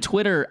 Instagram, and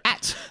Twitter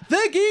at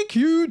The Geek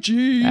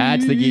UG.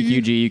 That's The Geek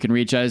UG. You can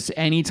reach us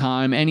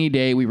anytime, any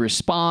day. We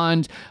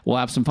respond. We'll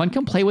have some fun.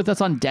 Come play with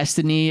us on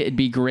Destiny. It'd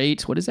be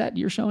great. What is that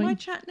you're showing? My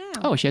Chat Now.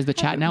 Oh, she has the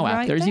Chat Now app.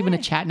 right There's even a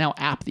there. Chat Now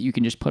app that you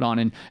can just put on,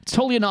 and it's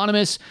totally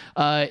anonymous.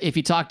 If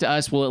you talk to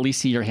us, we'll at least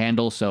see your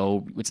handle,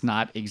 so it's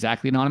not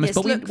exactly anonymous, Yes,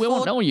 but look we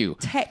won't for know you.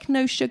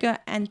 Techno Sugar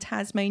and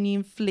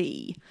Tasmanian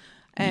Flea.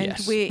 And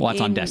Yes. we're Well, it's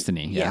on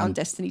Destiny. Yeah, on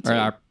Destiny too. Or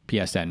our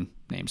PSN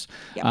names.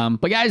 Yep.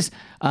 But guys,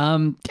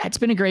 it's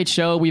been a great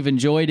show. We've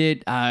enjoyed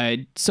it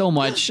so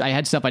much. I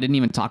had stuff I didn't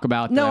even talk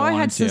about. No, that I wanted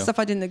had some to. stuff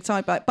I didn't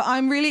excite about, but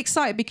I'm really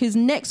excited because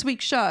next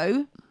week's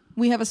show,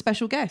 we have a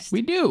special guest.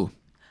 We do.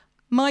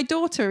 My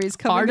daughter is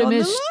coming on the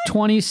Artemis line.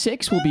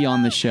 26 will be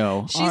on the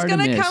show. She's going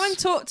to come and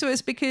talk to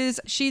us because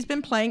she's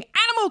been playing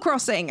Animal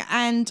Crossing,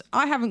 and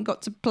I haven't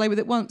got to play with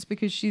it once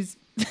because she's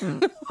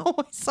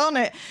always on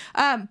it.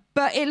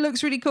 But it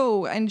looks really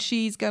cool, and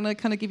she's going to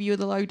kind of give you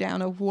the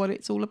lowdown of what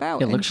it's all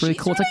about. It and looks really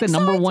she's cool. It's like the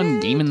number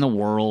one game in the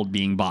world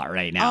being bought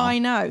right now. I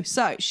know.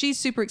 So she's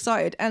super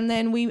excited. And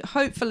then we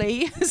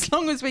hopefully, as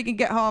long as we can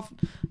get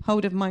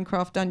hold of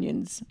Minecraft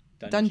Dungeons.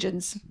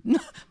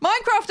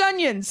 Minecraft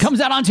Dungeons comes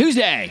out on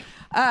Tuesday.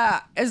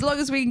 As long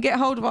as we can get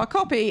hold of our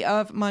copy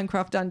of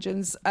Minecraft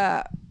Dungeons,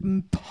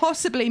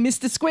 possibly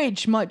Mr.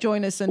 Squidge might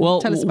join us and tell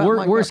us about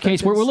Minecraft worst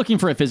case, Dungeons. we're looking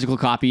for a physical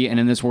copy, and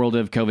in this world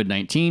of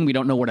COVID-19, we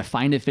don't know where to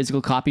find a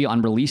physical copy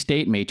on release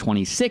date, May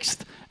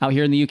 26th, out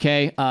here in the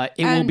UK.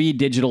 It will be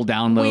digital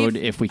download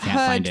if we can't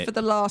find it. For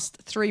the last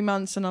 3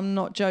 months, and I'm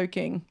not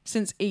joking,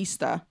 since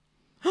Easter,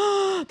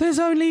 there's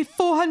only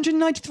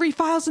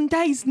 493,000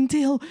 days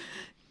until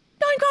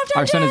Minecraft Dungeons.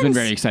 Our son has been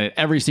very excited.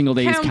 Every single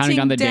day he's counting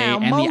down the day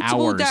down, and the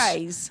multiple hours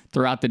days.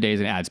 throughout the days,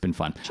 and it's been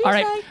fun. All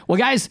right. Well,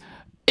 guys,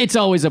 it's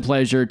always a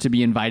pleasure to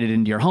be invited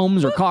into your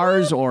homes or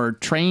cars or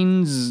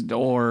trains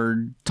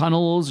or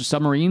tunnels or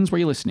submarines. Where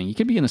are you listening? You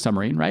could be in a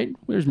submarine, right?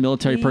 There's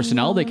military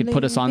personnel. They could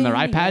put us on their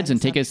iPads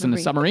and take us in the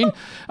submarine.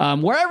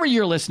 Wherever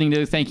you're listening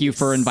to, thank you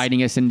for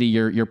inviting us into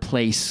your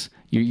place,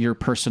 your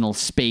personal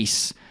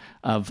space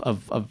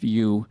of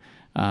you.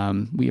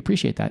 We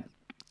appreciate that.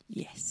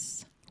 Yes.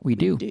 We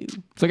do.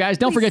 So, guys,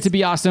 don't forget to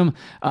be awesome.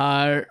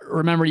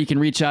 Remember, you can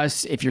reach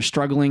us if you're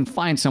struggling.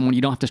 Find someone. You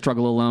don't have to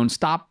struggle alone.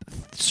 Stop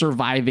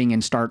surviving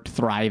and start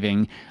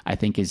thriving, I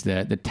think, is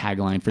the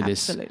tagline for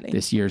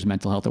this year's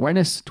Mental Health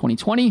Awareness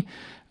 2020.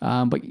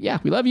 But, yeah,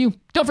 we love you.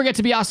 Don't forget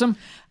to be awesome.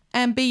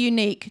 And be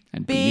unique.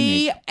 And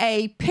be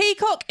a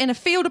peacock in a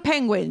field of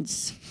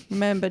penguins.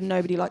 Remember,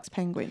 nobody likes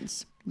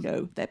penguins.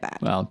 No, they're bad.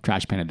 Well,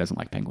 Trash Panda doesn't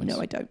like penguins.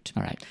 No, I don't.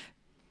 All right.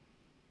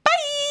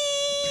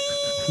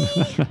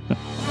 Bye!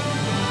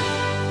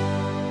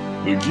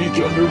 The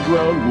Geek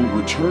Underground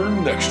will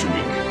return next week.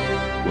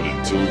 But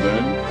until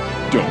then,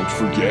 don't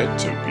forget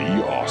to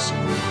be awesome.